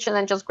into the kitchen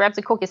and just grab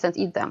the cookies and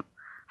eat them.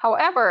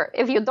 However,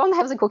 if you don't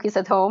have the cookies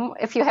at home,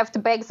 if you have to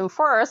bake them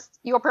first,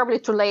 you're probably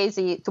too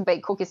lazy to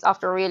bake cookies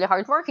after a really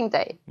hard working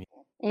day.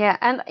 Yeah,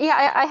 and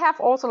I have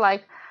also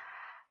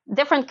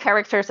different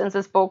characters in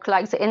this book,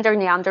 like the inner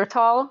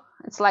Neanderthal.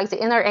 It's like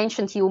the inner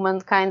ancient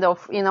human kind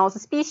of, the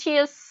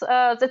species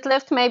that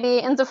lived maybe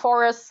in the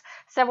forest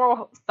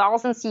several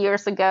thousands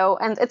years ago.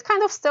 And it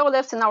kind of still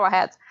lives in our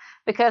head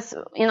because,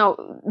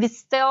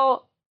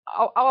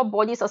 our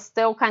bodies are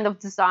still kind of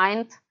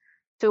designed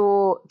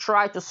to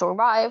try to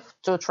survive,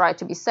 to try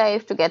to be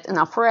safe, to get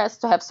enough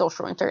rest, to have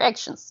social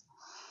interactions.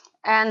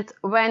 And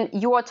when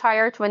you are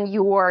tired, when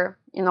your,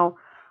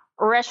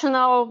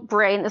 rational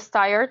brain is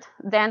tired,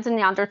 then the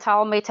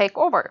Neanderthal may take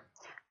over.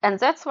 And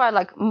that's why,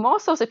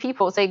 most of the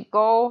people, they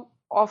go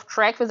off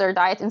track with their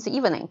diet in the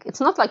evening.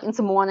 It's not like in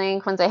the morning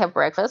when they have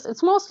breakfast.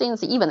 It's mostly in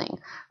the evening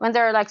when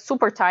they're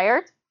super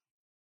tired,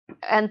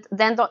 and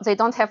then they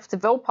don't have the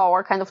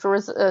willpower kind of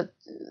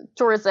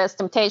to resist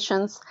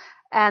temptations.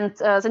 And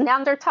the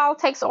Neanderthal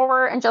takes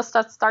over and just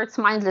starts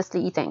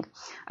mindlessly eating.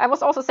 I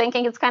was also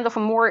thinking it's kind of a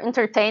more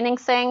entertaining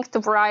thing to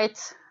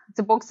write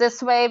the book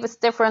this way with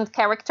different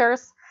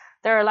characters.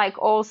 There are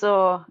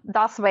also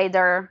Darth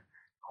Vader,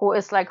 who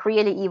is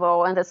really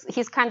evil, and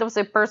he's kind of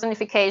the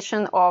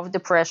personification of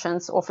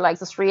depressions, of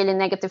this really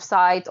negative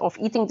side of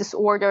eating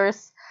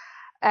disorders.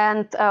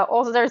 And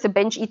also there's a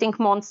binge eating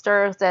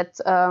monster that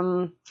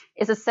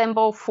is a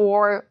symbol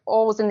for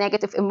all the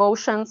negative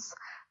emotions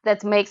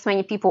that makes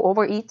many people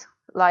overeat,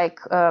 like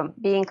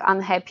being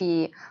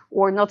unhappy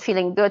or not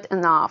feeling good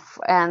enough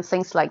and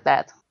things like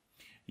that.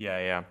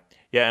 Yeah.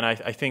 And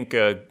I think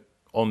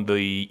on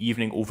the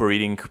evening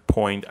overeating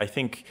point, I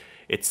think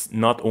it's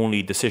not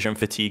only decision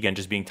fatigue and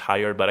just being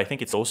tired, but I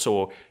think it's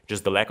also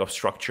just the lack of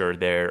structure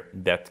there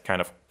that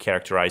kind of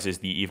characterizes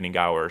the evening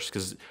hours.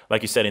 Because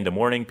like you said, in the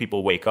morning,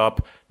 people wake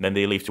up, then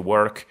they leave to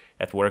work.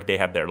 At work, they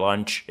have their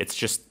lunch. It's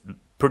just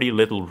pretty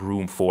little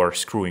room for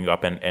screwing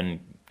up and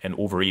and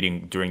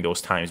overeating during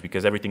those times,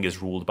 because everything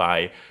is ruled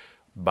by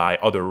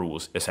other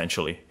rules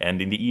essentially.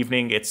 And in the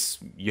evening,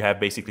 you have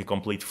basically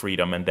complete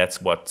freedom, and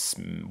that's what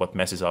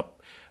messes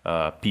up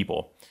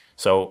people.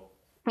 So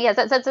yeah,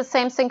 that's the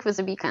same thing with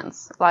the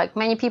weekends. Like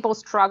many people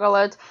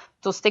struggle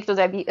to stick to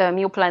their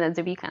meal plan at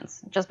the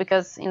weekends, just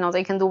because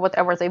they can do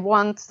whatever they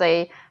want.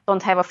 They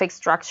don't have a fixed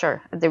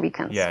structure at the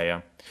weekends.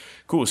 Yeah.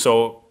 Cool.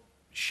 So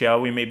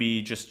shall we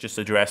maybe just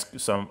address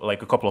some,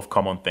 like, a couple of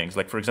common things?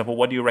 Like, for example,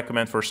 what do you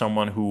recommend for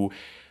someone who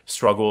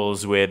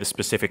struggles with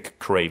specific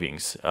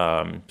cravings?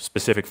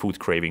 Specific food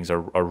cravings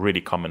are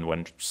really common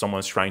when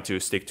someone's trying to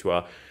stick to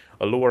a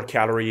lower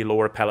calorie,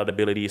 lower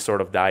palatability sort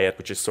of diet,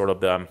 which is sort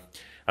of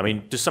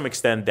to some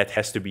extent, that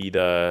has to be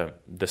the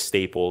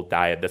staple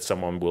diet that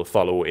someone will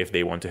follow if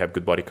they want to have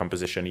good body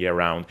composition year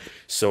round.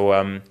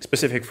 So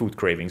specific food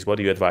cravings, what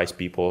do you advise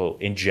people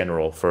in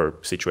general for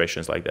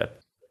situations like that?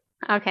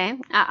 Okay.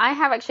 I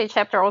have actually a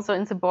chapter also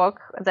in the book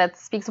that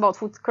speaks about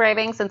food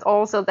cravings, and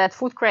also that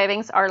food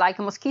cravings are like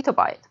a mosquito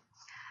bite.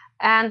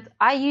 And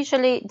I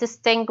usually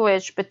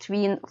distinguish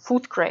between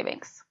food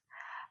cravings.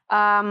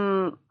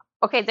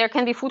 Okay, there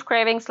can be food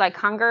cravings like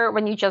hunger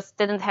when you just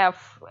didn't have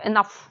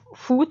enough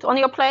food on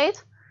your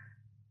plate.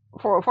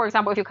 For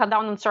example, if you cut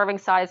down on serving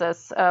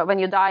sizes when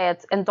you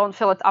diet and don't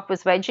fill it up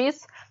with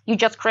veggies, you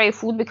just crave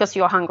food because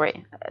you're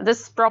hungry.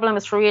 This problem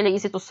is really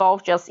easy to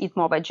solve. Just eat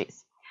more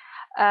veggies.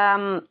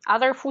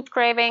 Other food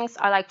cravings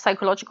are like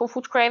psychological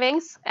food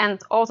cravings,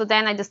 and also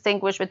then I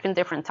distinguish between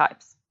different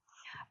types.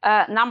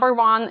 Number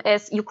one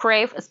is you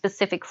crave a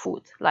specific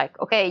food. Like,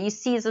 okay, you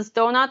see this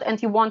donut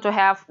and you want to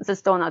have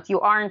this donut. You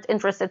aren't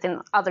interested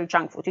in other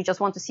junk food. You just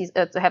want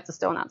to have this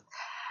donut.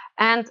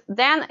 And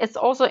then it's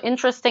also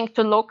interesting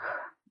to look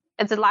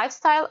at the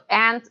lifestyle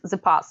and the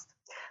past.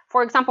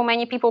 For example,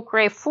 many people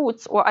crave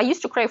foods, or I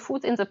used to crave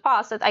food in the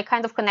past that I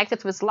kind of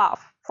connected with love.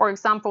 For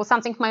example,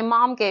 something my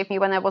mom gave me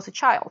when I was a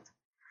child.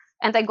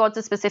 And I got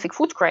this specific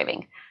food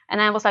craving.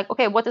 And I was like,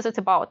 okay, what is it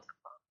about?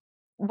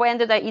 When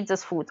did I eat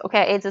this food? Okay,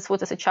 I ate this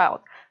food as a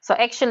child. So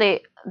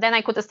actually, then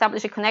I could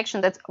establish a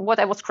connection that what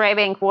I was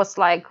craving was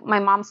like my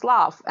mom's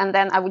love. And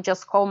then I would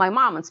just call my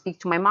mom and speak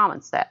to my mom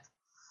instead.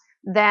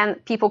 Then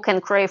people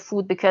can crave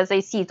food because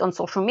they see it on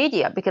social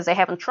media, because they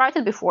haven't tried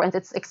it before and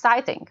it's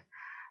exciting.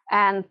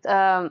 And,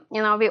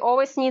 we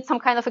always need some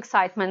kind of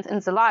excitement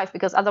in the life,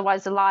 because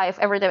otherwise the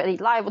everyday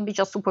life would be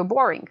just super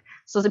boring.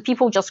 So the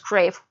people just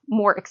crave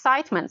more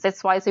excitement.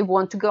 That's why they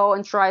want to go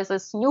and try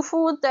this new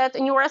food that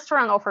a new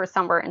restaurant offers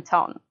somewhere in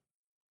town.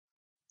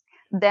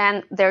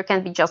 Then there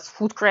can be just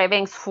food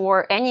cravings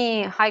for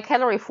any high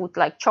calorie food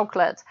like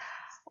chocolate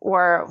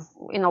or,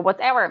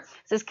 whatever.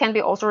 This can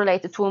be also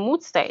related to a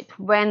mood state.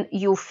 When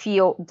you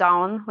feel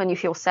down, when you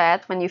feel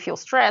sad, when you feel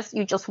stressed,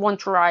 you just want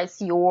to rise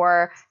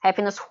your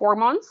happiness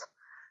hormones.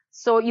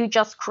 So you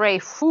just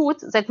crave food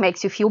that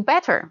makes you feel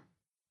better.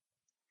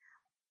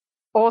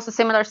 Also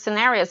similar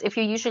scenarios. If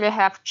you usually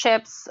have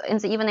chips in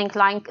the evening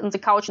lying on the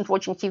couch and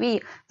watching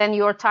TV, then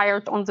you're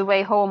tired on the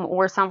way home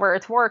or somewhere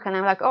at work, and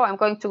I'm like, oh, I'm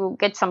going to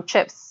get some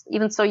chips,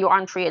 even so you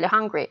aren't really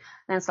hungry.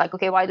 And it's like,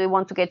 okay, why do you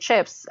want to get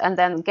chips? And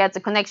then get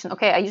the connection.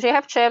 Okay, I usually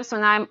have chips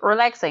when I'm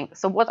relaxing.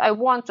 So what I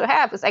want to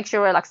have is actually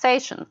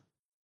relaxation.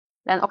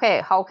 Then,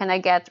 okay, how can I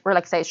get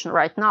relaxation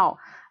right now?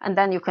 And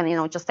then you can,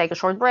 just take a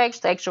short break,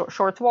 take a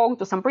short walk,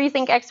 do some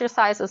breathing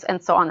exercises,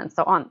 and so on and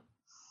so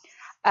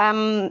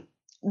on.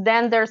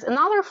 Then there's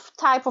another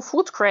type of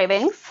food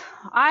cravings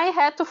I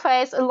had to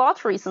face a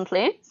lot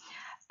recently,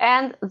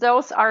 and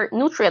those are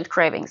nutrient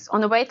cravings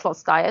on a weight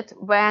loss diet,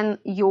 when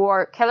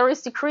your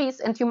calories decrease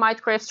and you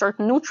might crave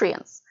certain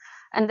nutrients.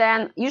 And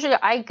then usually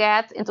I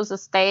get into the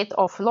state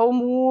of low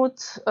mood,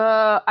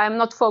 I'm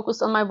not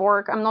focused on my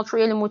work, I'm not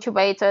really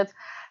motivated.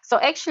 So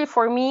actually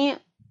for me,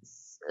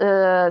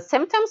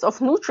 symptoms of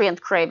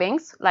nutrient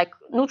cravings, like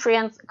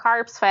nutrients,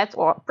 carbs, fat,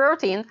 or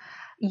protein,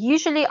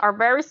 usually are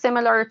very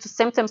similar to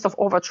symptoms of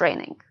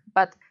overtraining.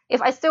 But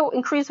if I still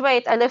increase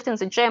weight, I lift in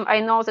the gym, I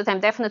know that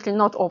I'm definitely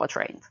not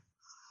overtrained.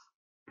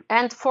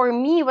 And for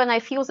me, when I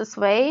feel this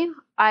way,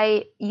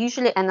 I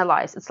usually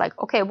analyze. It's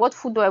like, okay, what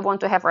food do I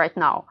want to have right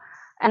now?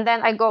 And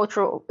then I go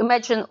through,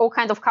 imagine all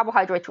kinds of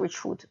carbohydrate-rich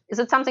food. Is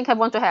it something I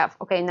want to have?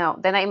 Okay, no.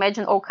 Then I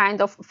imagine all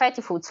kinds of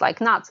fatty foods like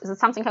nuts. Is it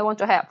something I want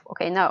to have?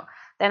 Okay, no.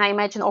 Then I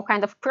imagine all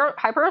kinds of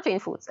high-protein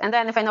foods. And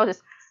then if I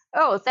notice,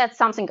 oh, that's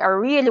something I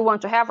really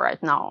want to have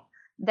right now,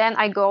 then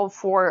I go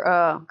for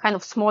a kind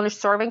of smallish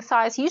serving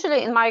size.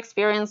 Usually, in my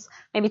experience,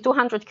 maybe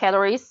 200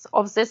 calories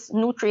of this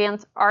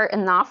nutrient are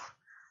enough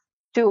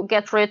to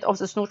get rid of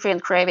this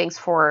nutrient cravings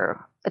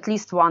for at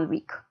least 1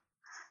 week.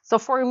 So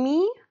for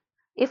me,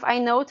 if I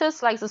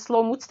notice like the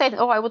slow mood state,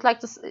 I would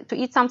like to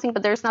eat something,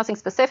 but there's nothing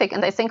specific,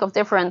 and I think of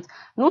different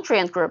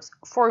nutrient groups,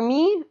 for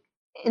me,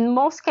 in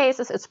most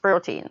cases, it's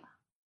protein.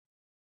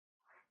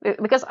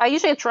 Because I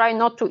usually try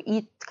not to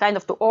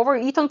to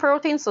overeat on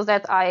protein, so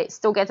that I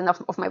still get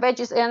enough of my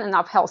veggies in,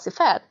 enough healthy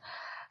fat.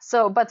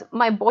 So, but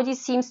my body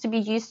seems to be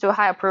used to a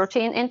higher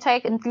protein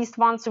intake. At least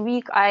once a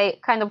week, I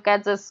kind of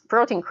get this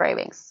protein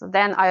cravings.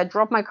 Then I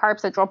drop my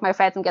carbs, I drop my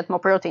fat, and get more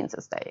proteins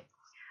this day.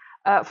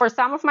 For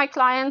some of my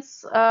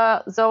clients,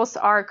 those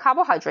are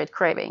carbohydrate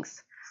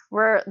cravings,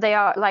 where they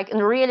are like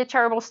in a really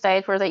terrible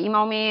state, where they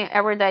email me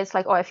every day. It's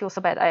like, oh, I feel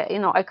so bad.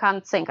 I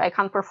can't think, I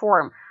can't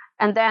perform.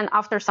 And then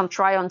after some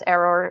trial and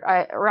error,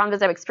 I run with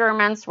them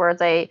experiments where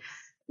they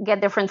get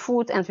different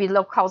food and we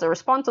look how they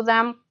respond to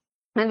them.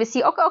 And we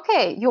see,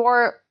 okay,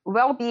 your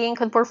well-being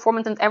and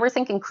performance and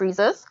everything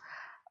increases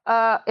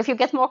if you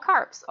get more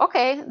carbs.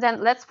 Okay,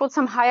 then let's put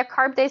some higher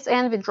carb days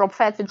in. We drop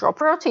fat, we drop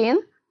protein.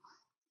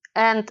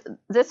 And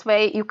this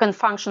way you can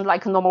function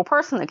like a normal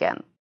person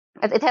again.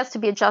 It has to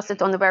be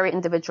adjusted on a very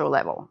individual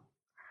level.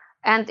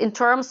 And in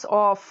terms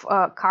of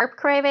carb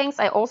cravings,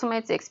 I also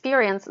made the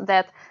experience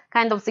that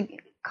kind of the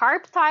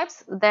carb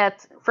types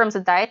that from the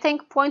dieting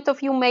point of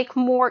view make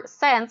more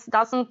sense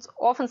doesn't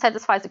often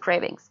satisfy the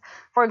cravings.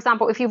 For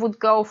example, if you would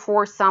go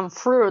for some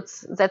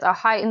fruits that are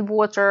high in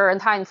water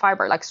and high in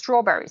fiber, like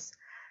strawberries,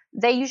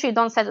 they usually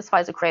don't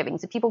satisfy the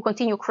cravings. The people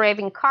continue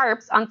craving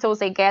carbs until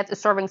they get a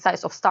serving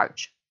size of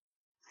starch.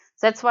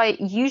 That's why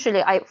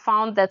usually I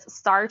found that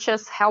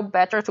starches help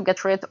better to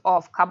get rid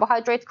of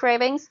carbohydrate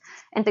cravings.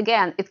 And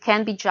again, it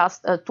can be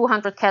just a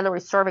 200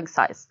 calorie serving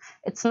size.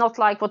 It's not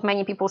like what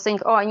many people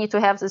think, oh, I need to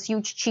have this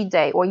huge cheat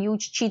day or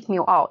huge cheat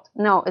meal out.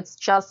 No, it's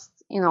just,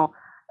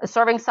 a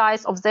serving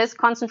size of this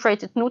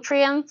concentrated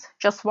nutrient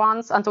just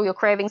once until your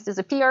cravings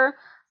disappear.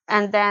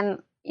 And then,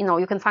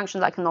 you can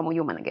function like a normal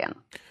human again.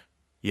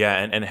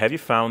 Yeah. And have you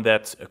found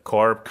that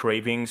carb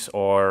cravings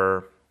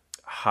are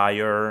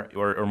higher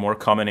or more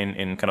common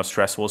in kind of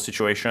stressful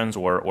situations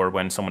or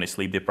when someone is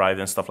sleep deprived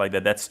and stuff like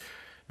that?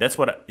 That's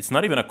what it's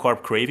not even a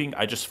carb craving.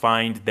 I just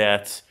find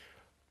that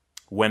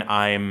when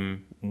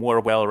I'm more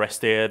well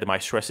rested, my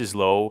stress is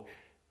low,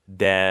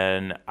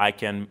 then I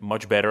can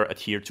much better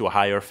adhere to a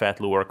higher fat,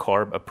 lower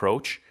carb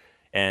approach.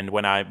 And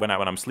when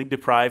I'm sleep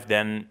deprived,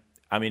 then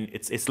I mean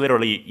it's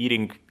literally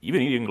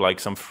eating like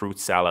some fruit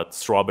salad,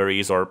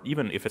 strawberries, or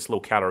even if it's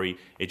low calorie,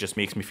 it just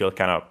makes me feel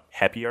kind of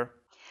happier.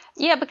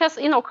 Yeah, because,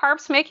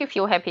 carbs make you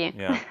feel happy.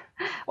 Yeah.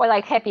 Or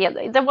like happy.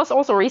 There was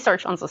also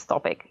research on this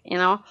topic,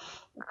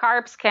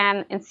 Carbs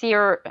can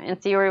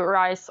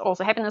interiorize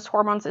also happiness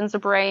hormones in the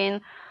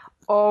brain.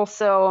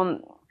 Also,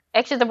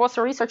 actually, there was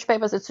a research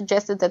paper that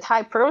suggested that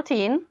high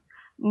protein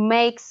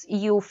makes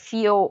you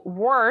feel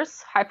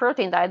worse, high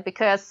protein diet,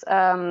 because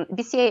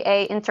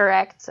BCAA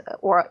interact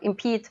or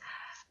impede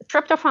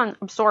tryptophan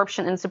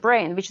absorption in the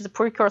brain, which is a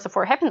precursor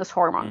for happiness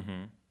hormone.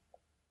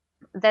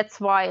 Mm-hmm. That's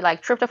why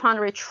like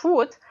tryptophan-rich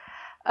food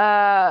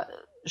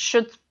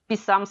should be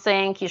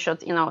something you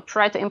should,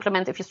 try to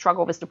implement if you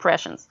struggle with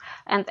depressions.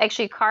 And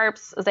actually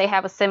carbs, they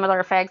have a similar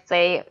effect.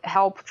 They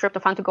help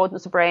tryptophan to go into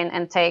the brain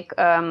and take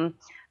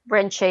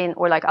branched chain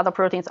or like other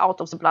proteins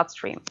out of the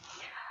bloodstream.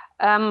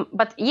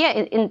 But yeah,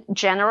 in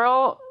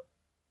general,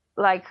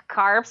 like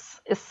carbs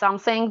is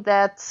something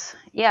that,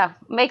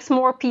 makes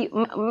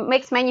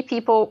many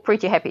people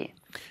pretty happy.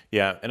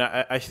 Yeah, and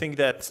I think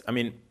that,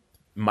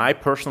 my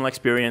personal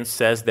experience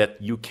says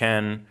that you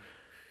can,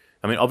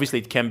 obviously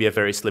it can be a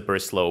very slippery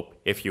slope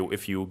if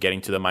you get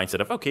into the mindset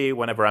of, okay,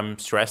 whenever I'm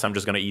stressed, I'm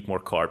just going to eat more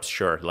carbs.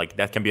 Sure, like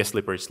that can be a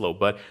slippery slope,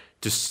 but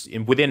just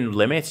within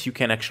limits, you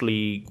can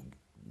actually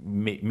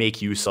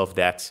make use of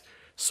that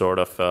sort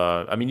of,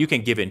 you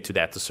can give in to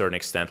that to a certain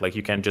extent. Like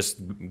you can just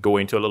go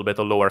into a little bit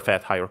of lower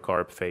fat, higher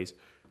carb phase.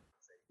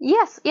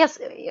 Yes.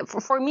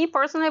 For me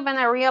personally, when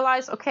I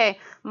realize, okay,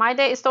 my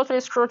day is totally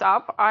screwed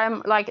up,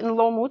 I'm like in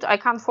low mood, I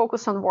can't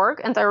focus on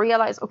work, and I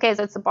realize, okay,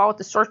 that's about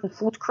a certain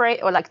food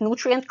or like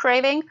nutrient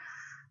craving,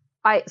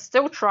 I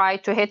still try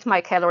to hit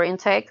my calorie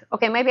intake.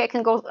 Okay, maybe I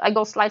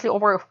go slightly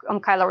over on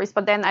calories,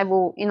 but then I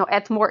will,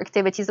 add more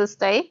activities this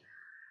day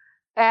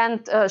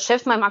and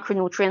shift my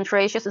macronutrient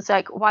ratios. It's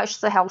like, why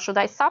the hell should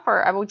I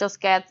suffer? I will just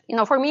get,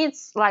 for me,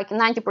 it's like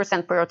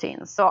 90%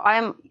 protein. So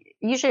I'm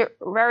usually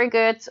very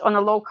good on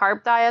a low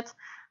carb diet.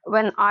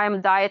 When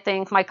I'm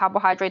dieting, my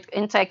carbohydrate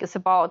intake is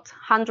about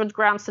 100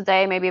 grams a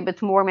day, maybe a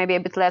bit more, maybe a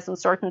bit less on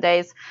certain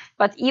days.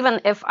 But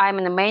even if I'm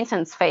in a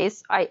maintenance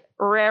phase, I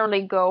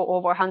rarely go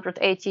over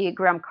 180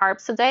 gram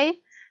carbs a day,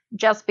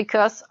 just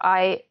because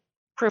I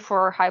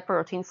prefer high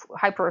protein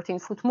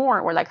food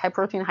more, or like high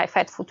protein, high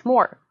fat food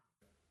more.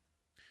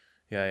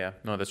 Yeah.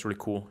 No, that's really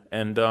cool.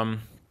 And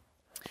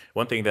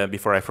one thing that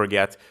before I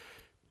forget,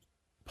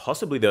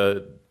 possibly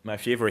my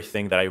favorite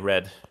thing that I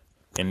read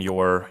in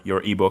your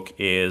ebook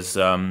is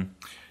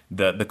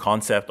the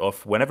concept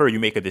of whenever you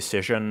make a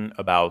decision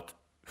about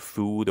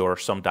food or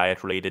some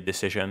diet related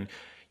decision,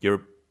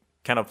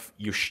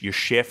 you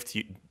shift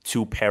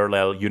two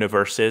parallel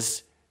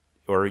universes,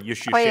 or you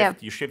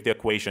shift the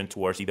equation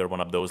towards either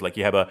one of those. Like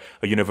you have a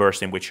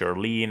universe in which you're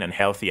lean and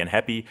healthy and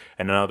happy,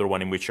 and another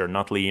one in which you're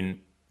not lean,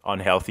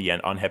 unhealthy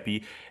and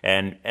unhappy,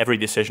 and every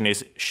decision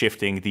is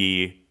shifting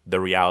the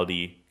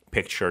reality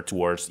picture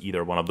towards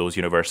either one of those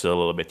universes a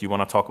little bit. Do you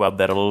want to talk about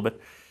that a little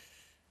bit?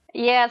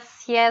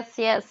 Yes. It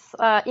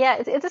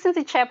is in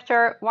the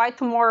chapter Why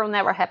Tomorrow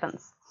Never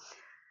Happens.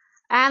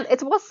 And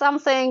it was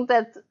something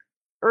that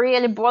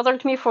really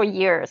bothered me for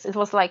years. It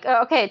was like,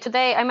 okay,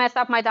 today I messed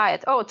up my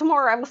diet. Oh,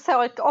 tomorrow I will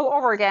sell it all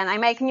over again. I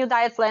make a new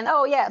diet plan.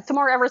 Oh yeah,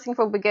 tomorrow everything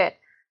will be good.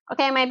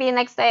 okay, maybe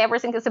next day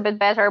everything is a bit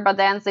better, but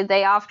then the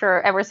day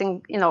after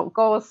everything,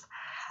 goes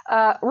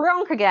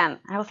wrong again.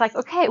 I was like,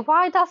 okay,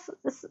 why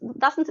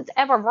doesn't it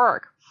ever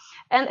work?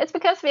 And it's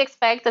because we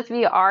expect that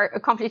we are a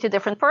completely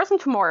different person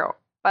tomorrow,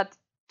 but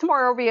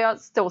tomorrow we are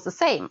still the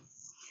same.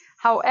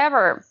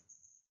 However,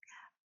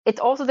 it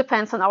also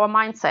depends on our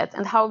mindset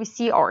and how we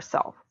see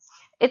ourselves.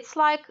 It's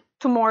like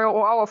tomorrow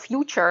or our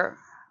future,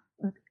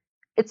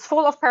 it's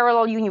full of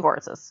parallel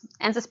universes.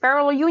 And these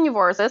parallel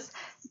universes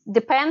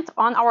depend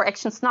on our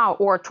actions now,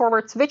 or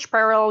towards which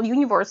parallel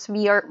universe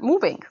we are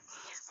moving.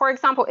 For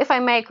example, if I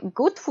make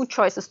good food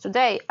choices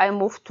today, I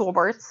move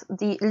towards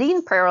the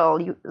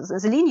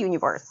lean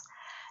universe.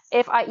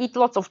 If I eat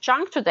lots of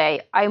junk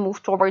today, I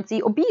move towards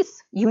the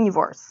obese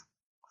universe.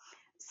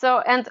 So,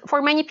 and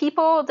for many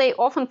people, they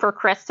often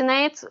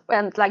procrastinate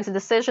and like the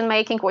decision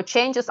making or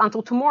changes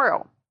until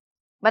tomorrow.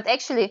 But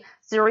actually,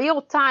 the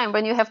real time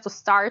when you have to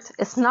start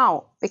is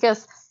now,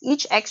 because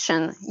each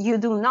action you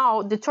do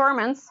now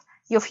determines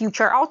your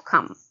future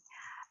outcome.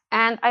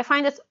 And I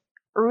find it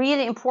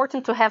really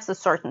important to have the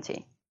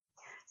certainty.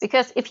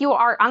 Because if you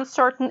are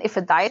uncertain if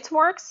a diet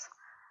works,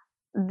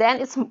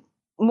 then it's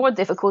more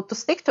difficult to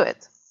stick to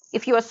it.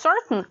 If you are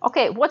certain,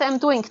 okay, what I'm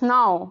doing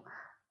now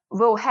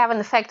will have an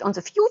effect on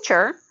the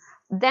future,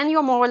 then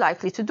you're more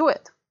likely to do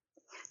it.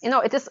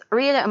 It is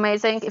really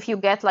amazing if you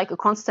get like a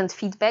constant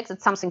feedback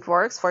that something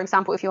works. For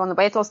example, if you're on a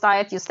weight loss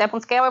diet, you step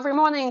on scale every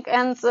morning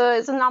and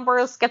the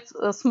numbers get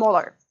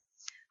smaller.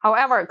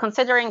 However,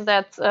 considering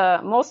that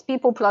most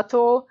people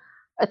plateau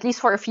at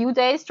least for a few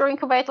days during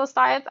a weight loss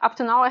diet, up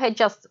to now I had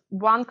just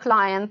one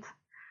client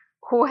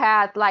who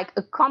had like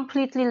a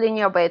completely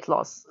linear weight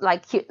loss.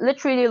 Like he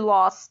literally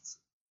lost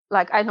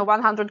like, I don't know,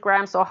 100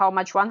 grams or how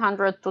much,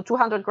 100 to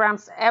 200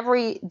 grams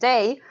every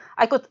day.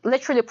 I could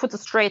literally put a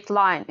straight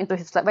line into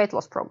his weight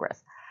loss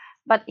progress.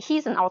 But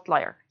he's an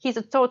outlier. He's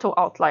a total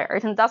outlier.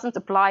 It doesn't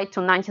apply to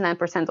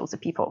 99% of the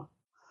people.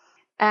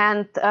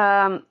 And,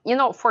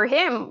 for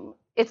him,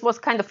 it was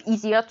kind of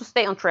easier to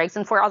stay on track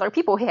than for other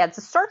people. He had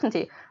the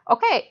certainty.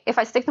 Okay, if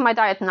I stick to my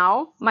diet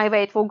now, my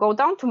weight will go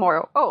down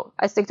tomorrow. Oh,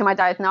 I stick to my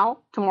diet now,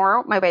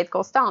 tomorrow my weight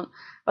goes down.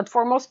 But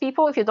for most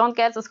people, if you don't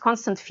get this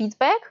constant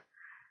feedback,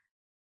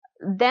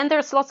 then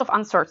there's lots of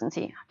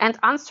uncertainty. And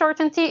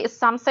uncertainty is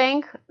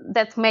something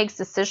that makes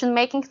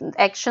decision-making and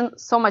action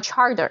so much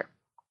harder.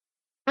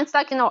 It's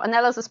like,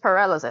 analysis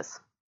paralysis.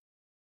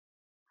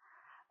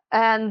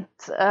 And,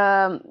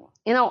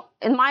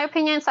 in my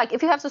opinion, it's like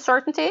if you have the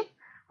certainty,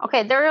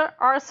 okay, there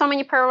are so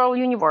many parallel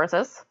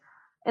universes.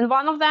 In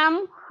one of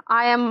them,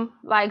 I am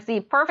like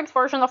the perfect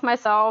version of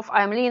myself.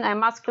 I'm lean, I'm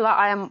muscular,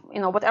 I am,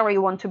 whatever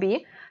you want to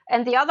be.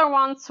 And the other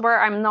ones where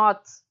I'm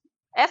not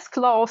as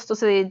close to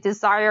the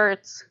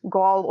desired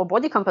goal or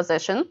body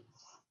composition,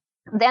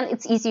 then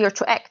it's easier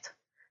to act.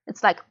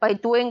 It's like by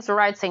doing the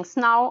right things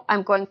now,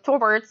 I'm going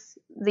towards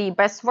the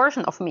best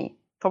version of me,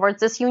 towards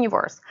this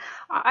universe.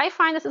 I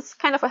find this is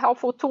kind of a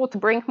helpful tool to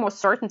bring more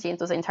certainty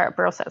into the entire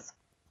process.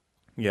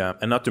 Yeah,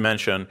 and not to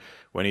mention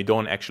when you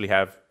don't actually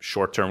have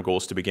short-term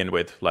goals to begin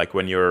with, like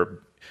when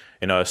you're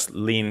in a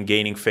lean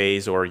gaining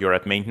phase or you're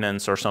at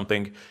maintenance or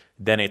something,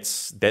 then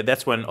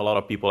that's when a lot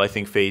of people, I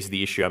think, face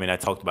the issue. I mean, I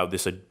talked about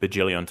this a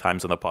bajillion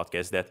times on the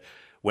podcast, that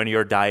when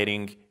you're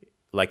dieting,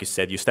 like you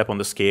said, you step on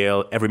the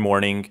scale every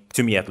morning.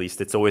 To me, at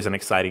least, it's always an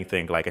exciting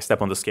thing. Like I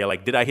step on the scale,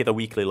 like, did I hit a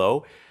weekly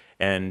low?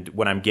 And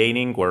when I'm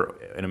gaining or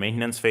in a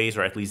maintenance phase,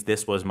 or at least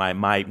this was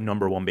my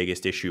number one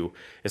biggest issue,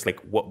 it's like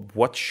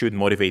what should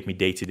motivate me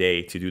day to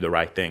day to do the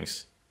right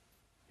things?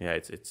 Yeah,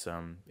 it's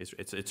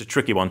a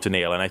tricky one to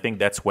nail, and I think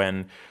that's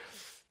when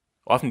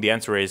often the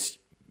answer is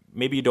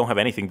maybe you don't have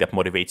anything that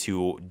motivates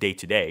you day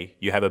to day.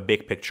 You have a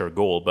big picture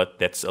goal, but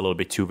that's a little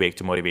bit too vague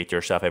to motivate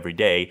yourself every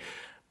day.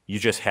 You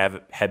just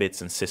have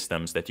habits and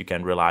systems that you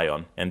can rely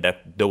on, and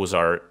those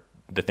are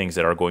the things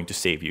that are going to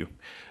save you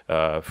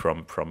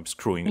from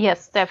screwing.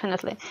 Yes,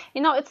 definitely.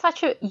 It's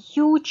such a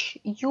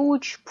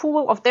huge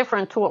pool of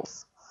different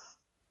tools.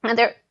 And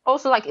they're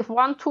also like, if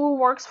one tool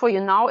works for you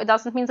now, it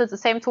doesn't mean that the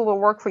same tool will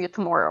work for you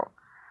tomorrow.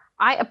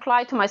 I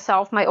apply to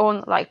myself my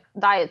own like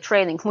diet,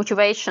 training,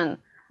 motivation,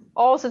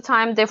 all the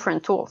time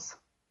different tools.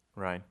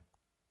 Right.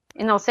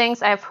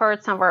 Things I've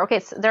heard somewhere. Okay,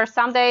 so there are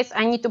some days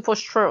I need to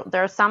push through.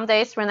 There are some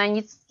days when I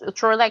need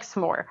to relax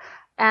more.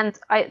 And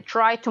I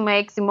try to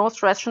make the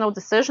most rational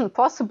decision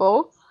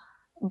possible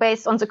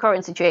based on the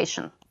current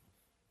situation.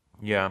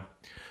 Yeah.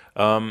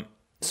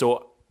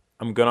 So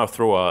I'm going to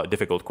throw a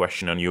difficult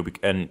question on you,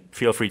 and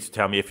feel free to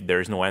tell me if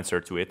there is no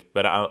answer to it.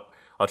 But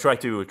I'll try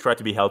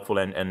to be helpful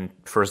and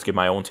first give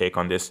my own take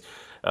on this.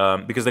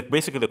 Because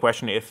basically the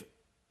question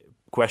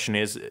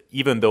is,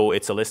 even though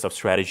it's a list of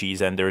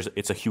strategies and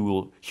it's a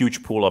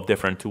huge pool of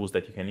different tools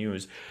that you can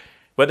use,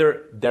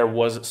 whether there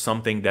was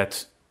something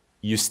that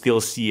you still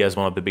see as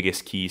one of the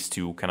biggest keys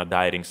to kind of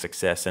dieting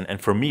success. And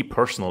for me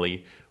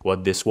personally,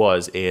 what this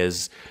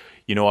is,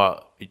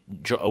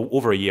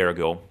 over a year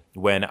ago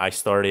when I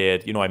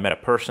started, I met a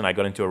person, I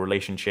got into a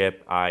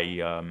relationship,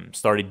 I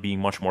started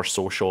being much more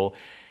social.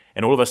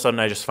 And all of a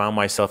sudden, I just found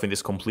myself in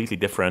this completely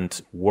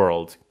different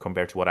world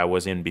compared to what I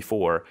was in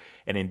before.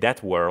 And in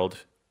that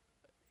world,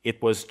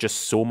 it was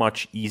just so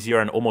much easier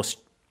and almost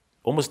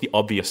the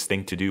obvious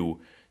thing to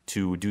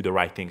do the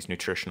right things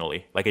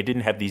nutritionally. Like I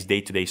didn't have these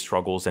day-to-day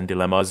struggles and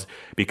dilemmas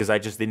because I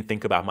just didn't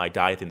think about my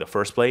diet in the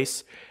first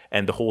place.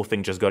 And the whole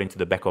thing just got into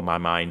the back of my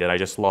mind and I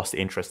just lost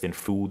interest in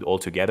food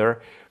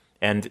altogether.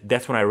 And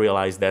that's when I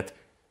realized that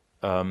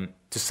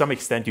to some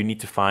extent you need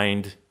to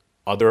find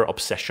other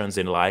obsessions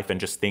in life and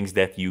just things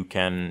that you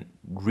can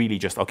really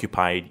just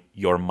occupy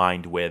your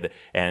mind with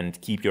and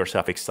keep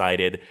yourself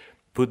excited.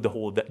 Put the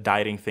whole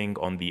dieting thing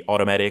on the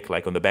automatic,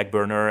 like on the back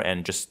burner,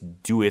 and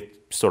just do it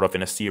sort of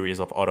in a series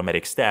of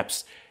automatic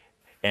steps.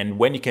 And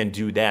when you can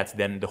do that,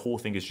 then the whole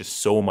thing is just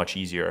so much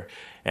easier.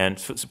 And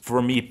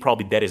for me,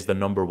 probably that is the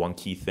number one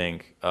key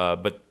thing.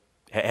 But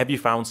have you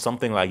found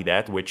something like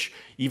that, which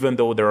even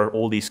though there are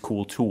all these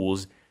cool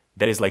tools,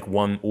 that is like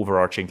one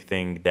overarching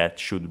thing that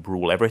should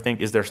rule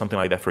everything? Is there something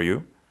like that for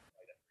you?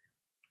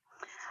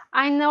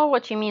 I know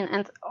what you mean.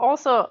 And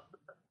also,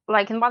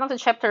 like in one of the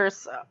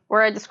chapters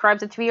where I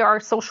described that we are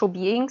social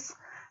beings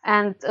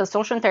and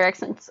social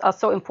interactions are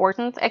so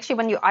important. Actually,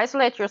 when you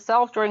isolate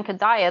yourself during a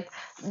diet,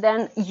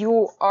 then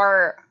you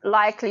are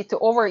likely to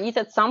overeat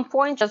at some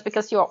point just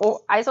because you are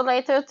all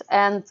isolated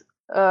and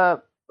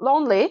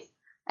lonely,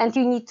 and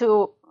you need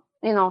to,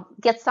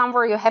 get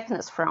somewhere your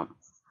happiness from.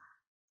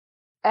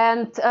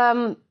 And,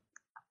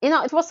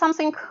 it was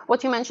something,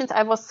 what you mentioned,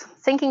 I was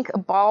thinking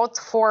about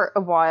for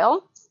a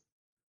while.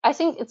 I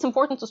think it's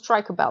important to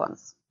strike a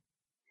balance.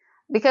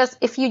 Because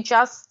if you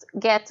just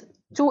get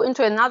too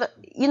into another,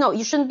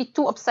 you shouldn't be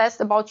too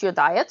obsessed about your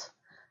diet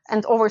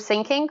and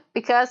overthinking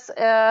because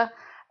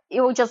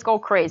it will just go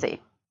crazy.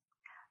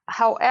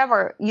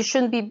 However, you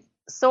shouldn't be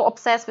so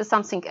obsessed with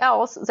something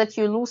else that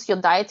you lose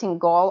your dieting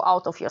goal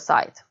out of your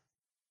sight.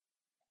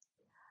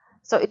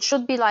 So it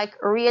should be like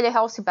a really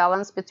healthy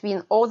balance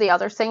between all the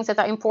other things that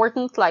are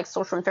important, like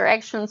social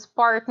interactions,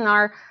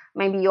 partner,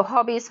 maybe your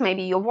hobbies,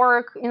 maybe your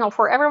work.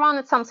 For everyone,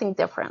 it's something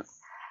different.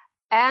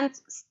 And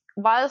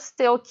while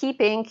still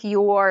keeping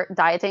your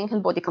dieting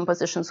and body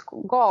composition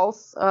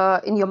goals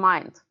in your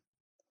mind.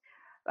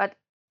 But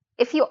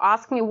if you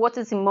ask me what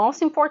is the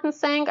most important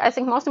thing, I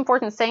think most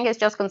important thing is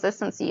just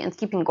consistency and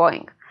keeping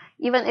going.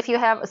 Even if you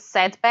have a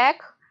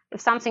setback, if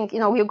something,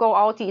 you go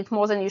out, you eat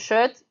more than you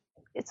should,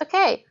 it's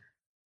okay.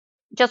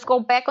 Just go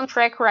back on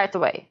track right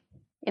away.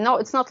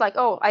 It's not like,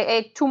 oh, I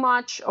ate too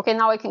much. Okay,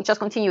 now I can just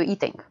continue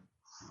eating.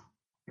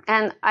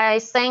 And I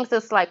think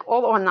this like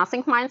all or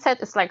nothing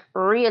mindset is like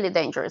really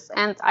dangerous.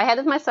 And I had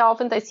it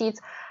myself and I see it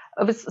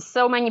with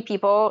so many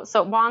people.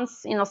 So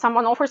once,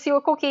 someone offers you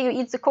a cookie, you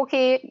eat the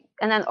cookie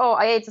and then, oh,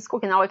 I ate this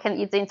cookie. Now I can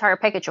eat the entire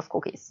package of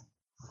cookies.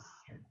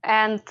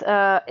 And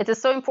it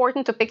is so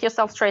important to pick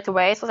yourself straight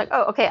away. So it's like,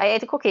 oh, okay, I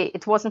ate a cookie.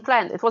 It wasn't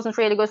planned. It wasn't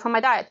really good for my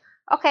diet.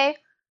 Okay,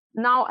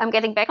 now I'm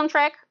getting back on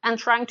track and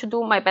trying to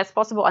do my best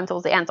possible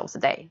until the end of the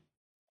day.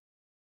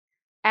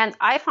 And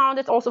I found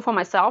it also for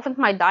myself and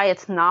my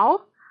diet now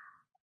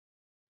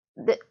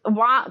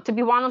to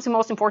be one of the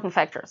most important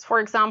factors. For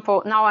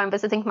example, now I'm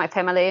visiting my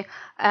family,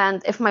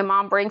 and if my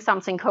mom brings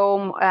something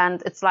home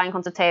and it's lying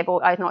on the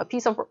table, I know a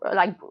piece of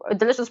like a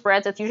delicious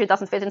bread that usually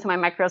doesn't fit into my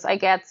macros, I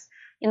get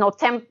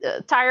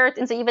tired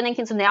in the evening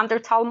into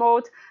Neanderthal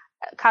mode,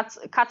 cut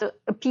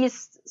a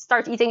piece,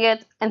 start eating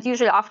it, and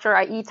usually after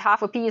I eat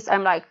half a piece,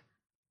 I'm like,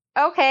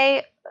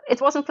 okay,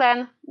 it wasn't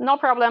planned, no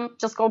problem,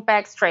 just go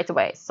back straight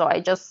away. So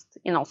I just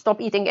stop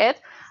eating it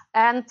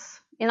and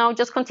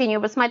just continue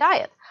with my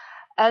diet.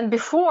 And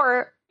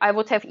before, I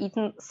would have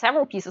eaten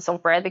several pieces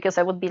of bread because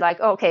I would be like,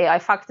 okay, I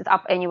fucked it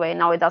up anyway.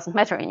 Now it doesn't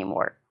matter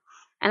anymore.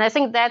 And I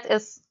think that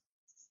is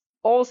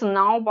also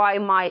now why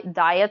my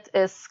diet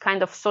is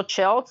kind of so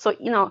chilled. So,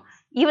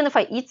 even if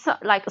I eat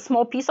like a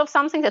small piece of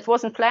something that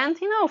wasn't planned,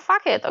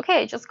 fuck it.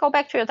 Okay, just go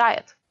back to your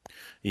diet.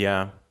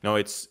 Yeah,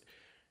 no,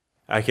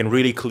 I can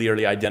really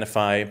clearly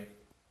identify,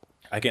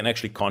 I can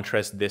actually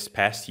contrast this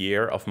past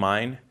year of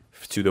mine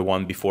to the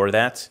one before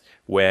that,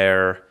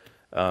 where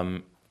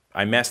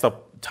I messed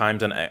up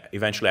times and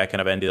eventually I kind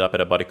of ended up at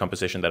a body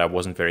composition that I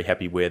wasn't very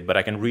happy with. But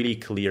I can really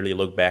clearly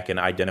look back and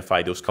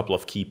identify those couple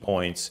of key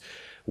points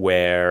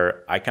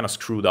where I kind of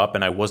screwed up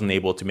and I wasn't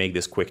able to make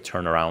this quick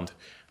turnaround.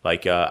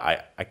 Like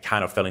I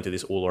kind of fell into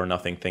this all or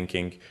nothing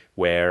thinking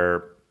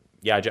where,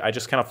 I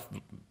just kind of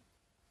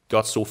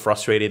got so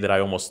frustrated that I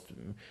almost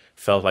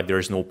felt like there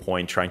is no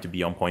point trying to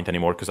be on point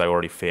anymore because I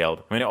already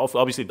failed. I mean,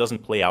 obviously it doesn't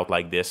play out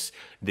like this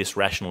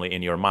rationally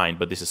in your mind,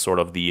 but this is sort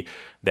of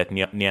that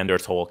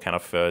Neanderthal kind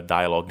of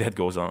dialogue that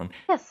goes on.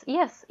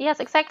 Yes,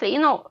 exactly.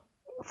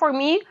 For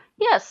me,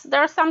 yes, there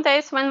are some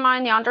days when my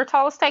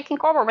Neanderthal is taking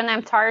over, when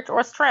I'm tired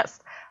or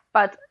stressed.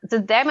 But the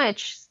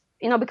damage,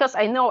 because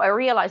I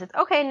realize it,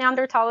 okay,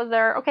 Neanderthal is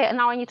there, okay, and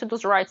now I need to do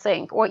the right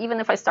thing. Or even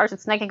if I started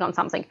snacking on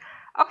something,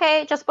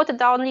 okay, just put it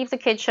down, leave the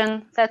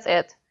kitchen, that's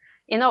it.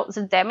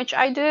 The damage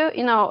I do,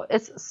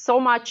 it's so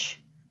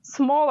much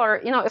smaller.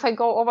 If I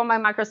go over my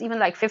macros, even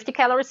like 50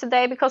 calories a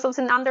day because of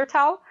the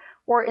Neanderthal,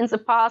 or in the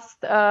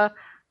past,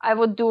 I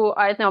would do,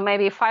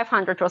 maybe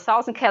 500 or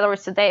 1,000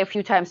 calories a day a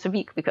few times a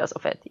week because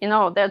of it.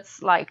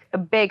 That's like a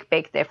big,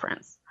 big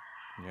difference.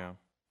 Yeah.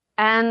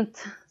 And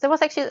there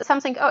was actually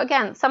something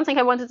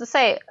I wanted to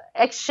say.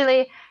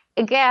 Actually,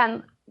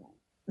 again,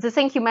 the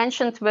thing you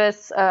mentioned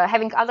with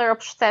having other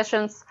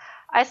obsessions,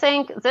 I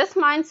think this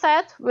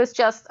mindset was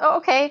just,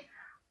 okay,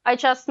 I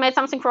just made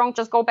something wrong,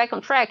 just go back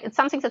on track. It's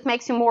something that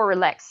makes you more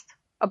relaxed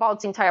about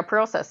the entire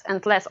process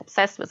and less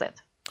obsessed with it.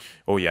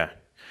 Oh, yeah.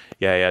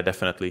 Yeah,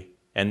 definitely.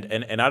 And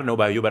I don't know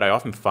about you, but I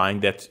often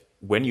find that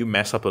when you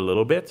mess up a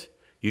little bit,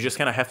 you just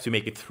kind of have to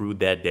make it through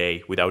that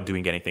day without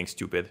doing anything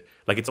stupid.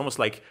 Like, it's almost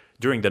like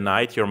during the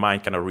night, your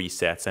mind kind of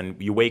resets and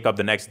you wake up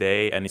the next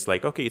day and it's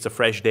like, okay, it's a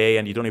fresh day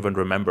and you don't even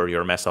remember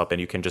your mess up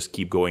and you can just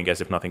keep going as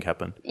if nothing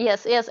happened.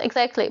 Yes,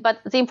 exactly. But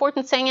the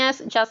important thing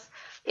is just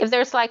if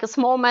there's like a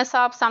small mess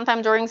up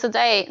sometime during the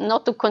day,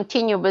 not to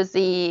continue with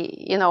the,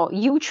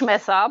 huge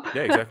mess up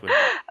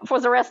for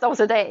the rest of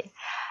the day.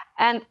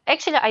 And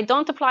actually, I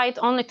don't apply it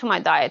only to my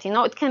diet.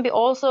 It can be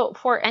also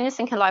for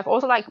anything in life,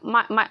 also like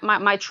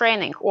my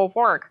training or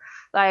work.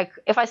 Like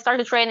if I start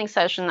a training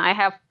session, I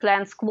have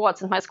planned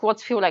squats and my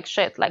squats feel like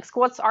shit. Like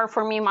squats are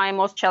for me my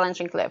most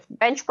challenging lift.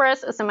 Bench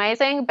press is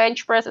amazing.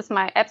 Bench press is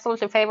my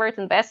absolutely favorite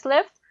and best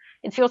lift.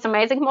 It feels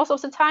amazing most of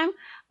the time,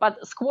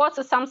 but squats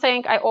is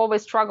something I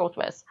always struggled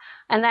with.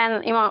 And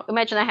then,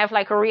 imagine I have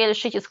like a really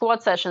shitty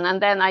squat session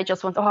and then I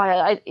just want,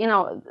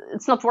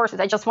 it's not worth it.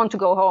 I just want to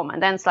go home.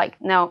 And then it's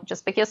like, no,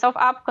 just pick yourself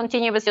up,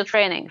 continue with your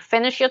training,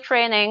 finish your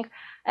training,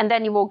 and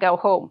then you will go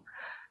home.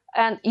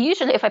 And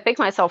usually if I pick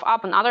myself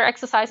up on other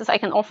exercises, I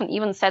can often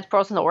even set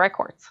personal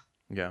records.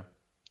 Yeah.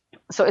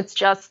 So it's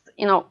just,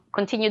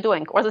 continue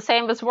doing. Or the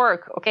same with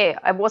work. Okay,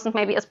 I wasn't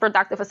maybe as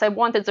productive as I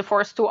wanted the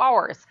first 2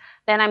 hours.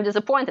 Then I'm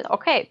disappointed.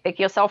 Okay, pick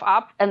yourself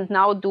up and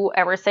now do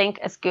everything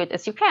as good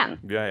as you can.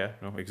 Yeah,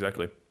 no,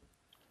 exactly.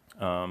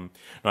 No,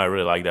 I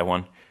really like that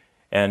one.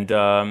 And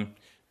all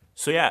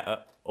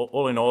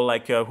in all,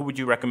 like, who would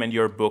you recommend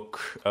your book?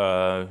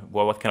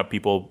 What kind of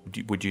people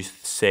would you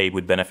say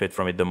would benefit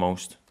from it the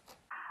most?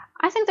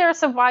 I think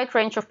there's a wide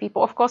range of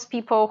people. Of course,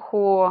 people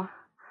who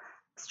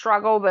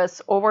struggle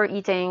with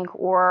overeating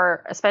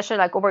or especially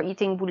like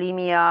overeating,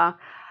 bulimia,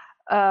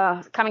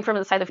 coming from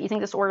the side of eating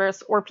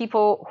disorders, or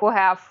people who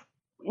have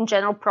in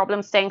general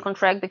problems staying on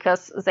track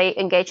because they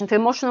engage into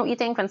emotional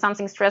eating when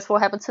something stressful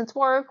happens at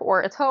work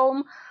or at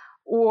home,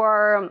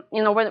 or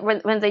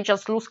when they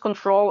just lose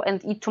control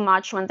and eat too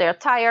much when they're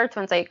tired,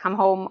 when they come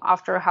home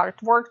after a hard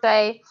work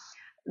day.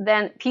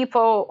 Then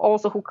people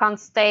also who can't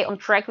stay on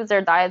track with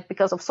their diet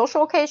because of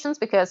social occasions,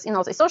 because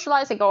they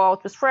socialize, they go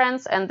out with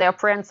friends, and their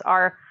friends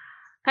are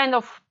kind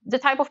of the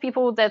type of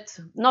people that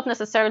not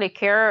necessarily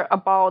care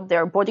about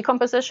their body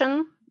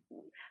composition.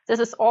 This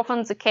is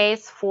often the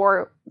case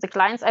for the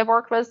clients I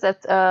work with,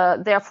 that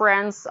their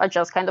friends are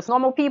just kind of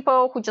normal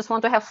people who just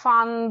want to have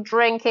fun,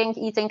 drinking,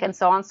 eating, and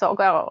so on. So,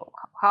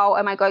 how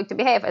am I going to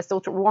behave? I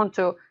still want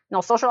to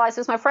socialize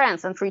with my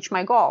friends and reach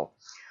my goal.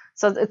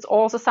 So it's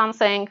also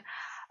something,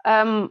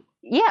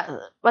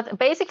 but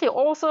basically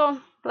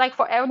also like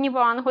for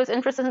anyone who is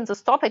interested in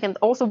this topic and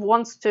also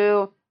wants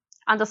to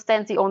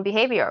understand the own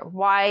behavior,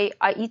 why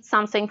I eat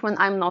something when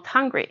I'm not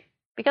hungry.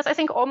 Because I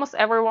think almost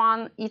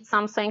everyone eats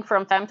something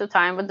from time to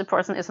time when the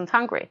person isn't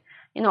hungry.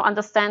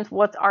 Understand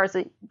what are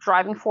the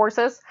driving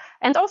forces,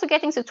 and also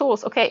getting the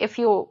tools. Okay, if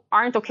you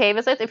aren't okay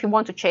with it, if you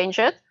want to change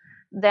it,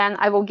 then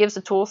I will give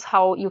the tools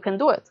how you can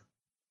do it.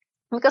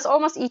 Because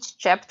almost each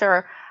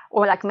chapter,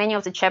 or like many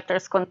of the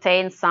chapters,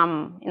 contain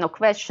some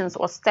questions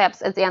or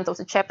steps at the end of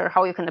the chapter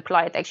how you can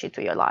apply it actually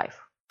to your life.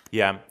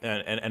 Yeah,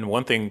 and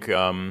one thing,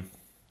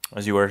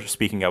 as you were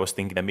speaking, I was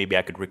thinking that maybe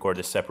I could record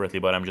this separately,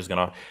 but I'm just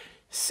gonna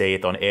say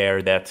it on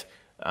air that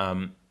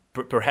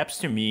perhaps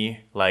to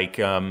me, like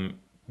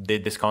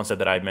this concept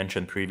that I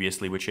mentioned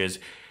previously, which is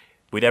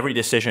with every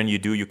decision you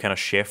do, you kind of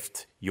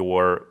shift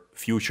your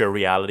future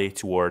reality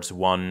towards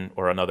one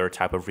or another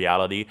type of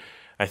reality.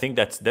 I think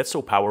that's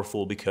so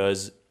powerful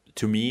because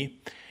to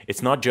me,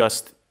 it's not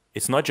just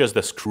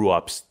the screw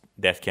ups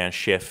that can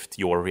shift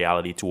your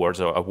reality towards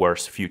a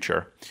worse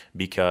future,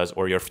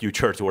 or your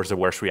future towards a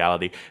worse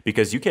reality,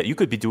 because you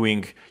could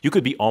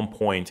be on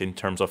point in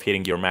terms of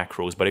hitting your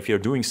macros, but if you're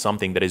doing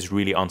something that is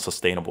really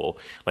unsustainable,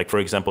 like for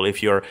example,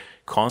 if you're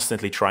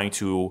constantly trying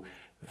to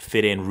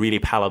fit in really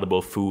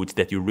palatable foods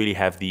that you really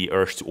have the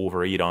urge to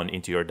overeat on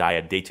into your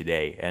diet day to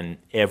day, and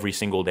every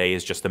single day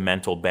is just a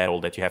mental battle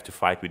that you have to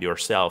fight with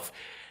yourself,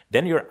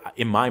 then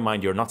in my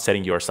mind, you're not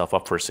setting yourself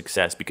up for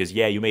success, because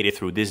you made it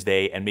through this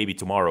day and maybe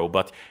tomorrow,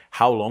 but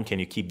how long can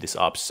you keep this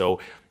up?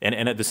 So,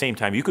 and at the same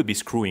time, you could be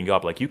screwing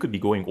up, like you could be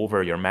going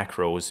over your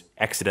macros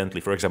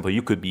accidentally. For example,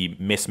 you could be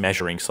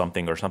mismeasuring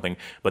something or something,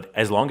 but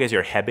as long as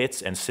your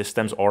habits and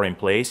systems are in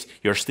place,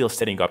 you're still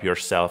setting up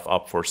yourself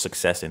up for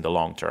success in the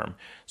long term.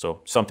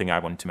 So something I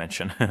wanted to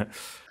mention.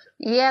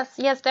 Yes,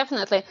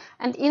 definitely.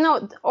 And,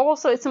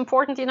 also it's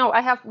important, I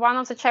have one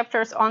of the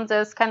chapters on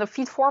this kind of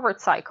feed forward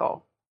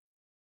cycle.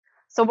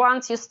 So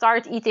once you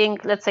start eating,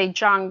 let's say,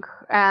 junk,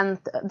 and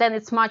then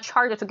it's much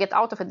harder to get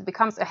out of it. It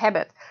becomes a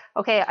habit.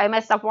 Okay, I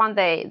messed up one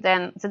day,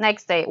 then the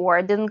next day, or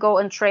I didn't go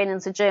and train in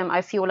the gym,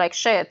 I feel like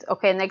shit.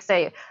 Okay, next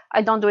day,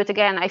 I don't do it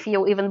again, I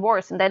feel even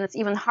worse. And then it's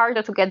even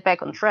harder to get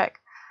back on track.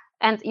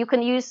 And you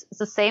can use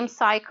the same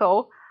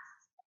cycle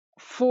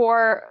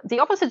for the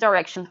opposite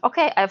direction.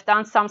 Okay, I've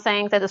done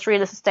something that is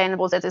really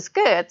sustainable, that is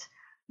good.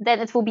 Then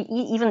it will be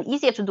even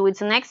easier to do it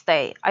the next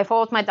day. I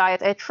followed my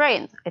diet, I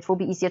trained. It will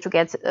be easier to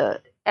get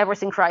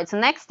everything right the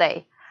next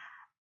day.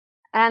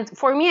 And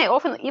for me, I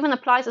often even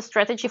apply the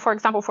strategy, for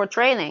example, for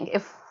training.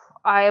 If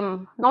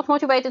I'm not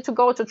motivated to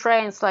go to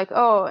train, it's like,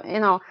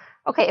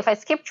 okay, if I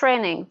skip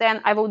training,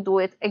 then I will do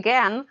it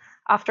again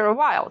after a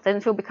while. Then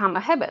it will become a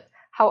habit.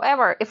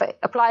 However, if I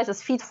apply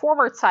this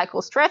feed-forward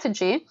cycle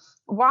strategy,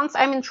 once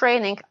I'm in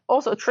training,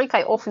 also a trick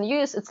I often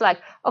use, it's like,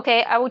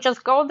 okay, I will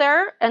just go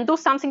there and do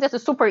something that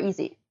is super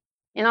easy.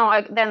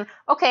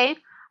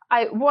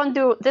 I won't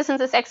do this and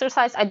this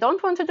exercise I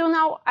don't want to do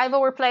now. I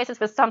will replace it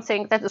with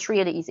something that is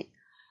really easy.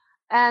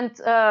 And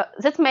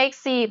that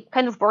makes the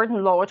kind of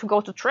burden lower to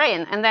go to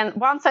train. And then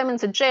once I'm in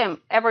the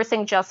gym,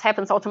 everything just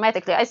happens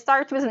automatically. I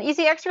start with an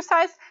easy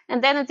exercise,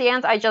 and then at the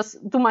end, I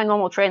just do my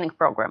normal training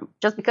program,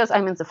 just because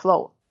I'm in the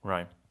flow.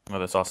 Right. Oh,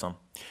 that's awesome.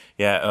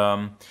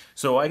 Yeah.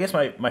 So I guess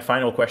my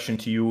final question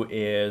to you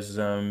is,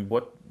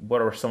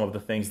 what are some of the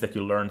things that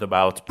you learned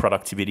about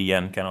productivity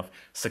and kind of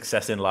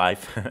success in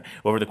life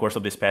over the course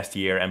of this past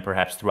year, and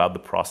perhaps throughout the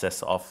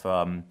process of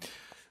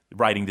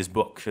writing this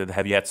book?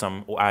 Have you had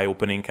some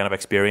eye-opening kind of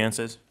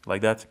experiences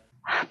like that?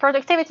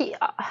 Productivity.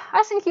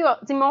 I think you are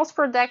the most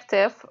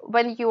productive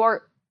when you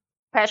are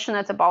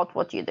passionate about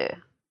what you do.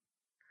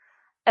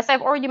 As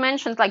I've already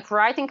mentioned, like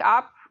writing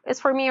up is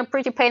for me a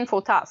pretty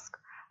painful task.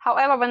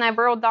 However, when I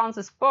wrote down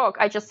this book,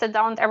 I just sat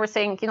down and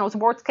everything, the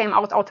words came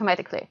out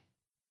automatically.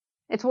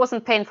 It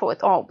wasn't painful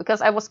at all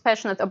because I was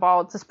passionate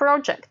about this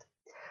project.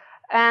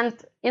 And,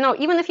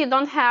 even if you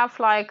don't have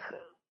like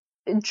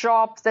a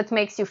job that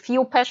makes you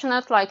feel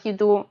passionate, like you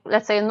do,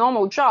 let's say, a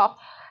normal job,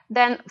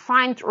 then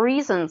find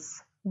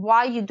reasons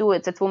why you do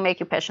it that will make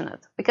you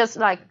passionate. Because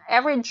like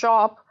every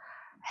job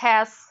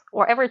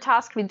or every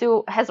task we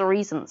do has a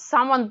reason.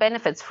 Someone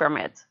benefits from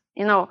it.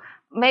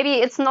 Maybe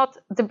it's not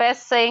the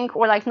best thing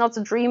or like not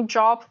the dream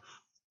job,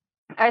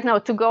 I don't know,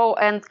 to go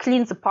and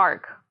clean the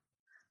park.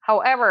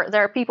 However,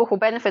 there are people who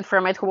benefit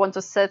from it, who want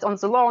to sit on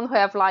the lawn, who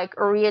have like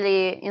a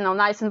really,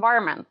 nice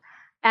environment.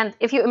 And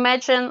if you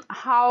imagine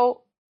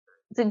how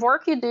the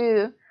work you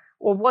do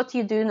or what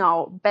you do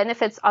now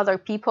benefits other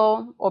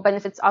people or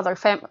benefits other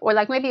or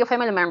like maybe your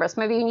family members,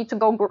 maybe you need to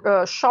go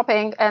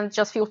shopping and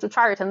just feel too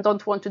tired and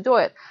don't want to do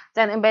it,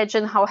 then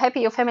imagine how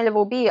happy your family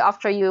will be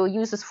after you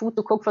use this food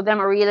to cook for them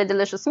a really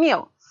delicious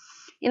meal.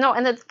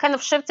 And it kind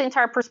of shifts the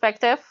entire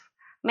perspective,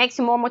 makes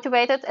you more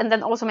motivated, and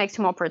then also makes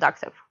you more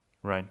productive.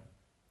 Right.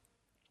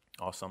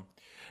 Awesome.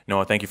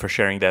 No, thank you for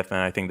sharing that. And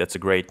I think that's a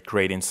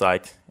great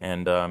insight.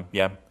 And I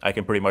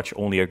can pretty much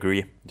only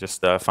agree.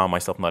 Just found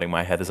myself nodding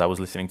my head as I was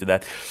listening to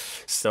that.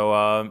 So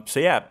I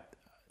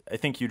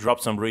think you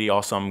dropped some really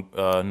awesome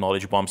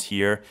knowledge bombs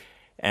here.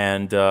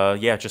 And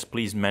just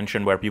please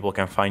mention where people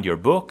can find your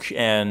book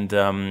and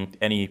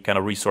any kind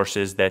of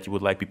resources that you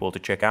would like people to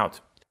check out.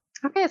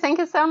 Okay, thank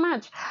you so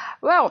much.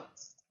 Well,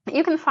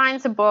 you can find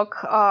the book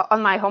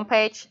on my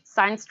homepage,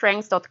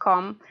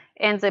 sciencestrengths.com,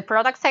 in the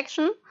product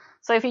section.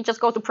 So if you just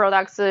go to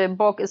products, the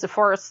book is the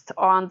first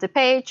on the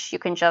page. You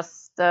can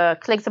just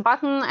click the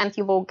button and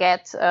you will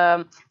get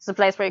the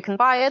place where you can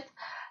buy it.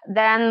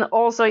 Then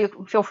also you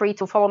feel free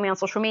to follow me on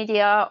social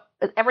media.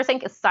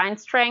 Everything is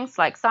Science Strengths,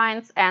 like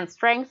science and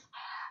strength.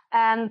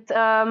 And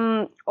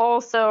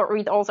also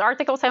read all the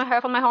articles I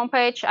have on my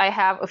homepage. I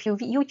have a few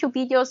YouTube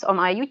videos on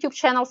my YouTube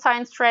channel,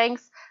 Science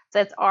Strengths,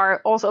 that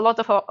are also a lot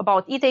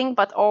about eating,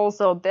 but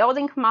also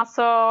building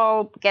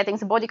muscle, getting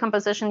the body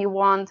composition you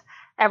want,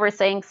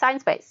 everything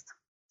science-based.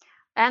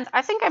 And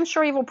I'm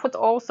sure you will put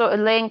also a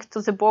link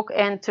to the book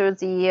and to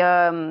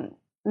the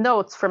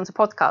notes from the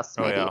podcast,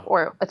 maybe,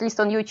 or at least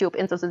on YouTube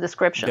into the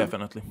description.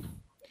 Definitely.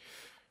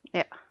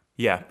 Yeah.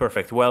 Yeah,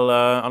 perfect. Well,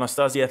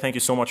 Anastasia, thank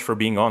you so much for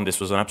being on. This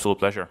was an absolute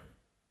pleasure.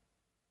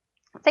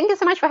 Thank you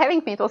so much for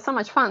having me. It was so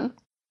much fun.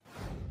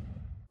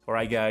 All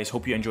right, guys,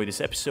 hope you enjoyed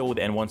this episode.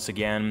 And once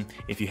again,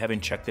 if you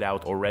haven't checked it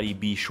out already,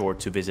 be sure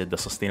to visit the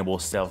Sustainable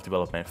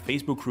Self-Development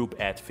Facebook group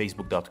at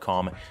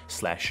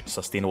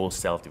facebook.com/sustainable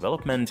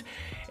self-development.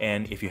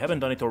 And if you haven't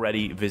done it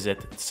already,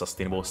 visit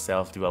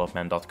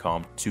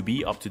sustainableselfdevelopment.com to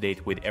be up to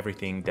date with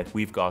everything that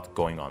we've got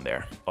going on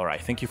there. All right,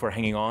 thank you for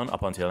hanging on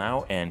up until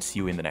now, and see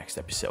you in the next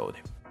episode.